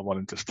say that I want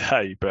him to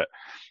stay, but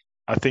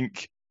I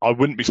think I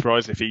wouldn't be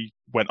surprised if he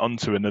went on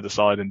to another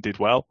side and did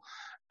well.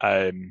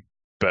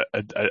 But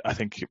I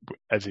think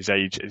as he's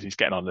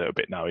getting on a little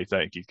bit now, I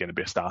don't think he's going to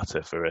be a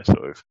starter for a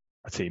sort of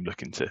a team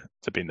looking to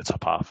be in the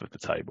top half of the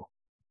table.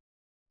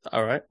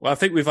 All right. Well, I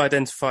think we've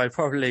identified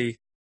probably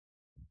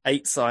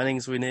 8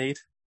 signings we need.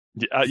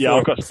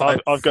 I've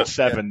got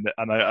 7, yeah.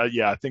 And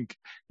I think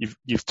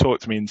you've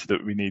talked me into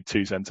that we need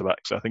 2 centre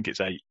backs. So I think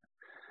it's 8.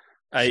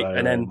 8, so,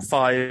 and then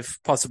 5,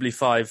 possibly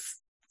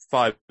 5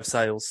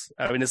 sales.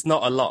 I mean, there's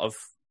not a lot of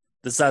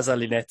the Zaza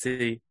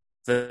Linetti,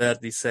 the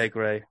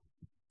Segre,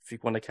 if you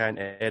want to count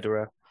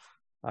Edera,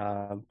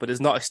 but there's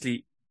not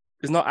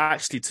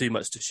actually too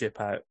much to ship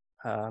out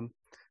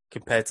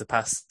compared to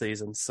past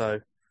seasons. So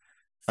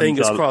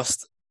fingers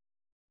crossed.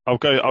 I'll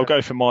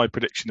go for my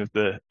prediction of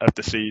the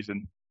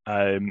season.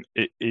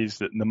 It is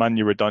that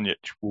Nemanja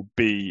Radonjic will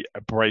be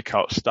a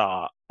breakout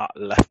star at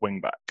left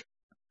wing back.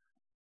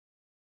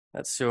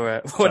 That's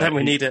your. Then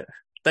we need it.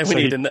 Then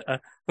we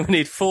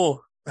need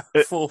 4.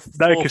 No,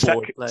 because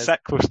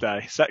Sek will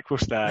stay.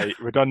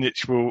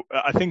 Radonjic will.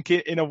 I think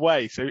in a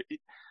way. So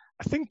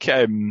I think. So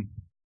in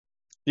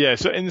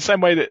the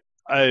same way that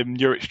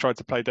Juric tried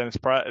to play Dennis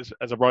Praet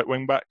as a right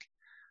wing back,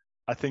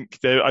 I think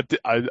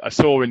I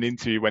saw in the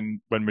interview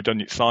when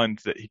Radonjic signed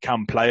that he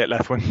can play at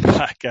left wing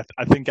back.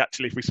 I think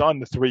actually if we sign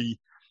the 3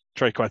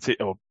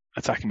 trequartista or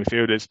attacking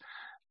midfielders,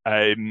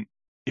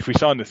 if we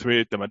sign the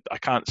 3 of them, I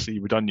can't see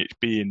Radonjic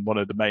being one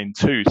of the main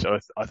 2. So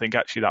I think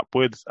actually that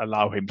would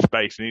allow him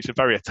space, and he's a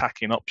very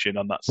attacking option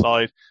on that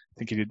side. I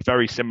think he did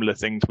very similar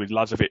things with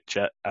Lazovic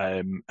at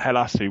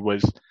Hellas, who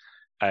was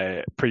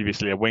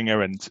previously a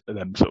winger and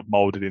then sort of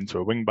moulded into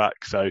a wing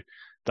back. So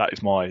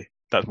that's my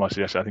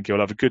suggestion. I think he'll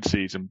have a good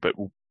season, but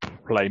will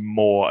play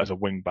more as a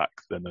wing back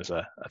than as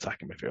a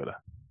attacking midfielder.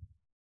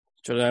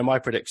 Do you want to know my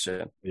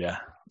prediction? Yeah,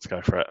 let's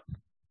go for it.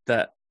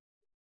 That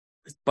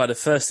by the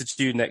 1st of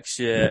June next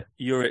year,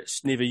 neither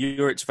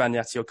Juric,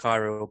 Vagnati or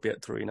Cairo will be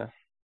at Torino.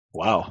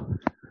 Wow,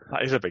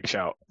 that is a big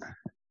shout.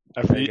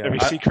 Have you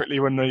secretly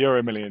won the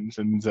Euro Millions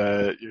and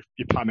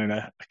you're planning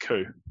a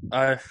coup?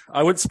 I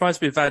wouldn't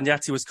surprise me if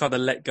Vagnati was kind of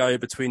let go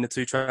between the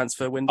 2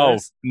 transfer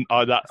windows.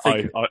 I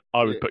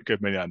would put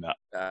good money on that.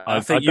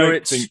 I think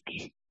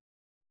Juric.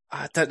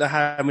 I don't know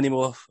how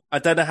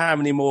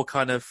many more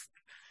kind of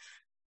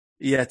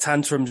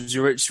tantrums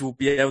Juric will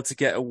be able to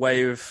get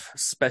away with,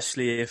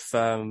 especially if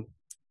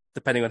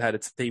depending on how the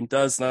team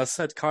does. And I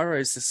said Cairo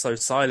is just so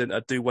silent.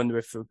 I do wonder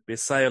if it would be a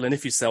sale, and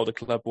if you sell the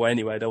club, well,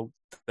 anyway,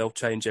 they'll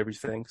change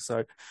everything.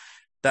 So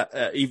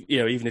that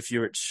even if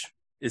Juric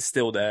is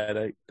still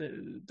there.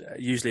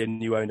 Usually a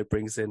new owner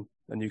brings in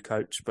a new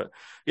coach, but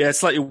yeah, it's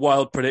slightly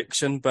wild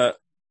prediction, but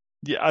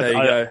yeah, there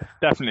you go.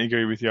 Definitely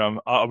agree with you.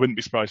 I wouldn't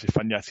be surprised if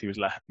Fagnetti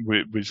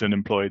was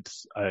unemployed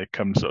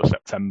come sort of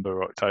September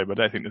or October. I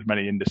don't think there's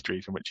many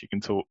industries in which you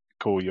can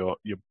call your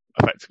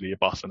effectively your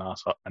boss an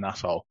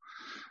asshole,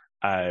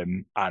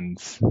 and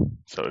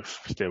sort of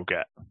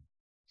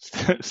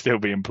still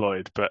be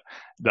employed. But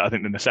I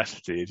think the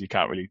necessity is you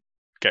can't really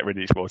get rid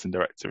of your sporting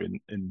director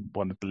in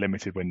one of the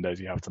limited windows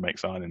you have to make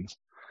signings.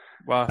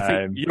 Well, I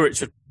think Juric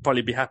should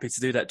probably be happy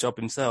to do that job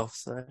himself.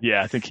 So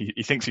yeah, I think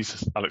he thinks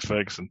he's Alex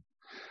Ferguson.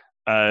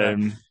 But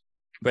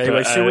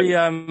anyway, should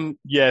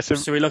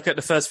we look at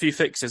the first few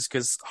fixtures,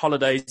 because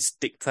holidays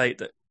dictate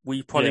that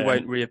we probably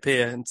won't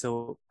reappear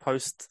until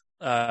post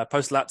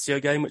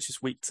Lazio game, which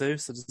is week 2.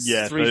 So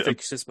there's 3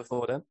 fixtures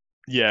before then.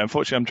 Yeah,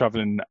 unfortunately, I'm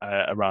travelling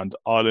around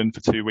Ireland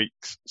for 2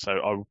 weeks, so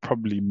I will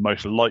probably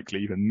most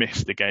likely even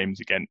miss the games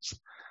against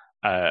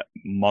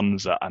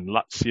Monza and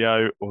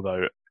Lazio,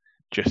 although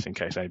just in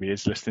case anybody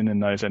is listening and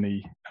knows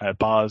any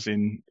bars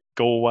in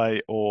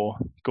Galway for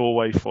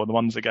the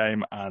Monza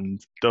game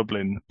and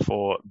Dublin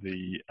for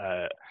the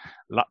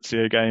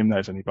Lazio game,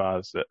 there's any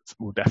bars that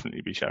will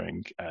definitely be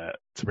showing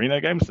Torino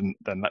games,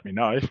 then let me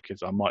know,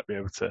 because I might be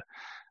able to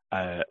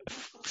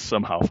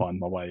somehow find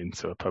my way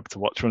into a pub to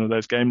watch one of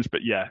those games.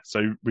 But yeah,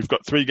 so we've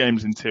got 3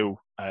 games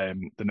until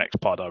the next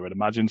pod, I would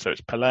imagine. So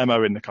it's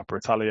Palermo in the Coppa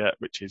Italia,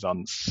 which is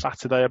on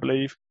Saturday, I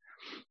believe.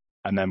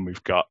 And then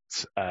we've got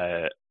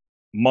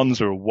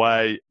Monza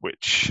away,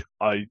 which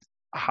I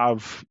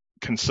have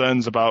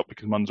concerns about,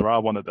 because Monza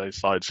are one of those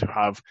sides who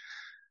have,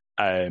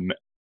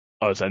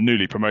 as a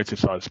newly promoted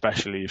side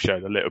especially, have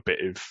showed a little bit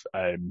of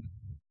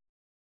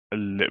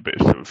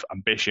sort of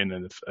ambition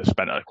and have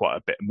spent quite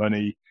a bit of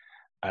money.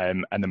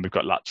 And then we've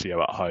got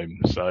Lazio at home.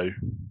 So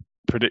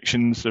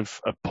predictions of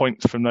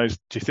points from those.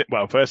 Do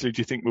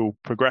you think we'll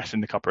progress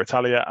in the Coppa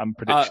Italia, and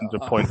predictions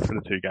of points for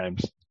the 2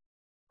 games?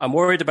 I'm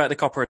worried about the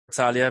Coppa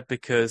Italia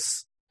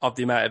because of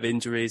the amount of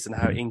injuries and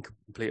how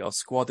incomplete our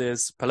squad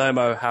is.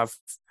 Palermo have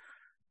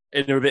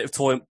in a bit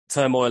of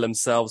turmoil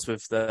themselves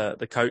with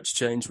the coach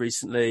change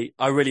recently.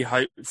 I really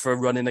hope for a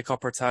run in the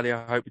Coppa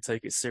Italia. I hope we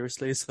take it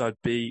seriously. So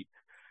I'd be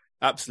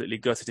absolutely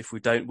gutted if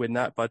we don't win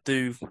that. But I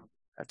do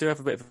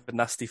have a bit of a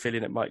nasty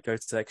feeling it might go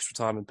to extra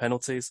time and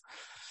penalties.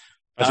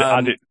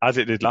 As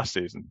it did last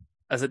season.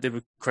 As it did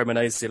with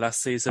Cremonese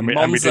last season.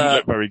 And we didn't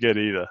look very good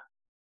either.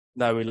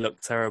 No, we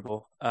looked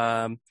terrible.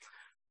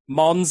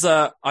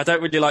 Monza, I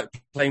don't really like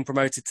playing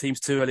promoted teams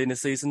too early in the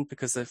season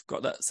because they've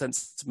got that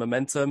sense of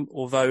momentum,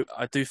 although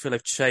I do feel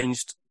they've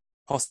changed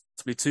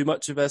possibly too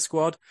much of their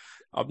squad.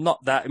 I'm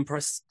not that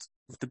impressed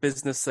with the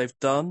business they've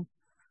done,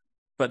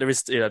 but there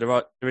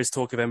is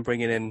talk of them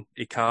bringing in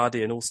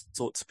Icardi and all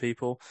sorts of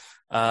people.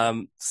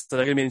 So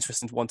they're going to be an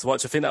interesting one to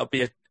watch. I think that'll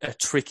be a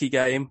tricky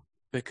game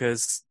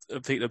because I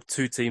think the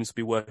 2 teams will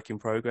be work in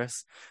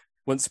progress.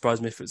 Wouldn't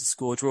surprise me if it was a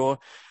score draw.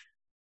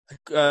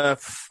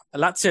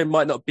 Lazio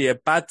might not be a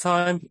bad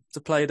time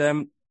to play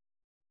them.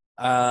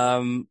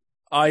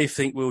 I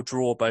think we'll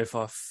draw both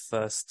our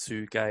first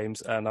 2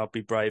 games, and I'll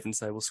be brave and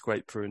say we'll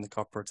scrape through in the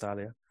Coppa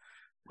Italia.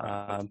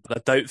 But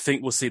I don't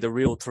think we'll see the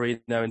real Torino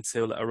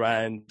until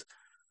around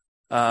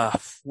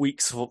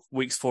weeks 4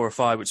 or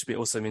 5, which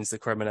also means the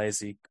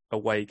Cremonese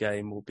away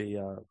game will be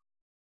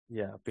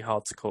be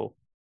hard to call.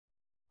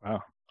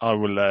 Wow, I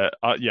will.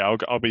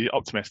 I'll be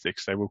optimistic.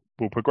 So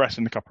we'll progress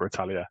in the Coppa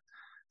Italia.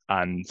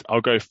 And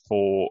I'll go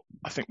for,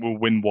 I think we'll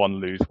win 1,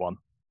 lose 1.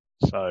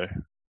 So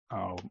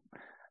I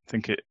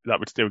think that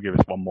would still give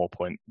us 1 more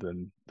point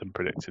than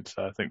predicted.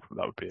 So I think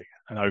that would be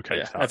an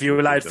okay start. Have you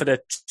allowed for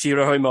the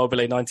Ciro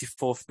Immobile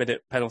 94th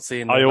minute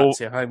penalty in the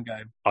Lazio home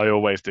game? I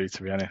always do,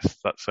 to be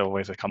honest. That's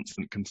always a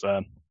constant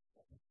concern.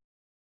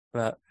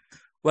 But,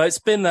 well, it's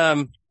been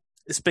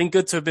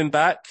good to have been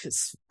back.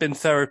 It's been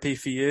therapy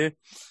for you,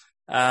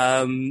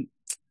 and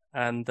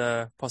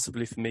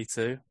possibly for me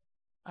too.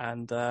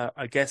 And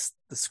I guess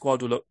the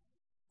squad will look,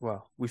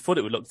 well, we thought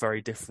it would look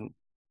very different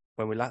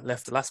when we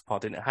left the last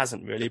pod, and it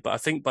hasn't really. But I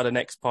think by the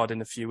next pod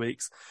in a few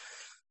weeks,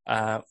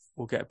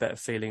 we'll get a better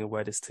feeling of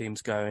where this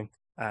team's going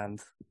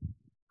and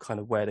kind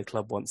of where the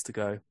club wants to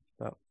go.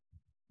 But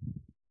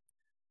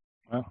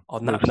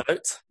on that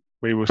note,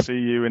 we will see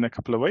you in a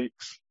couple of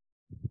weeks.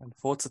 And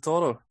Forza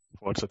Toro.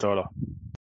 Forza Toro.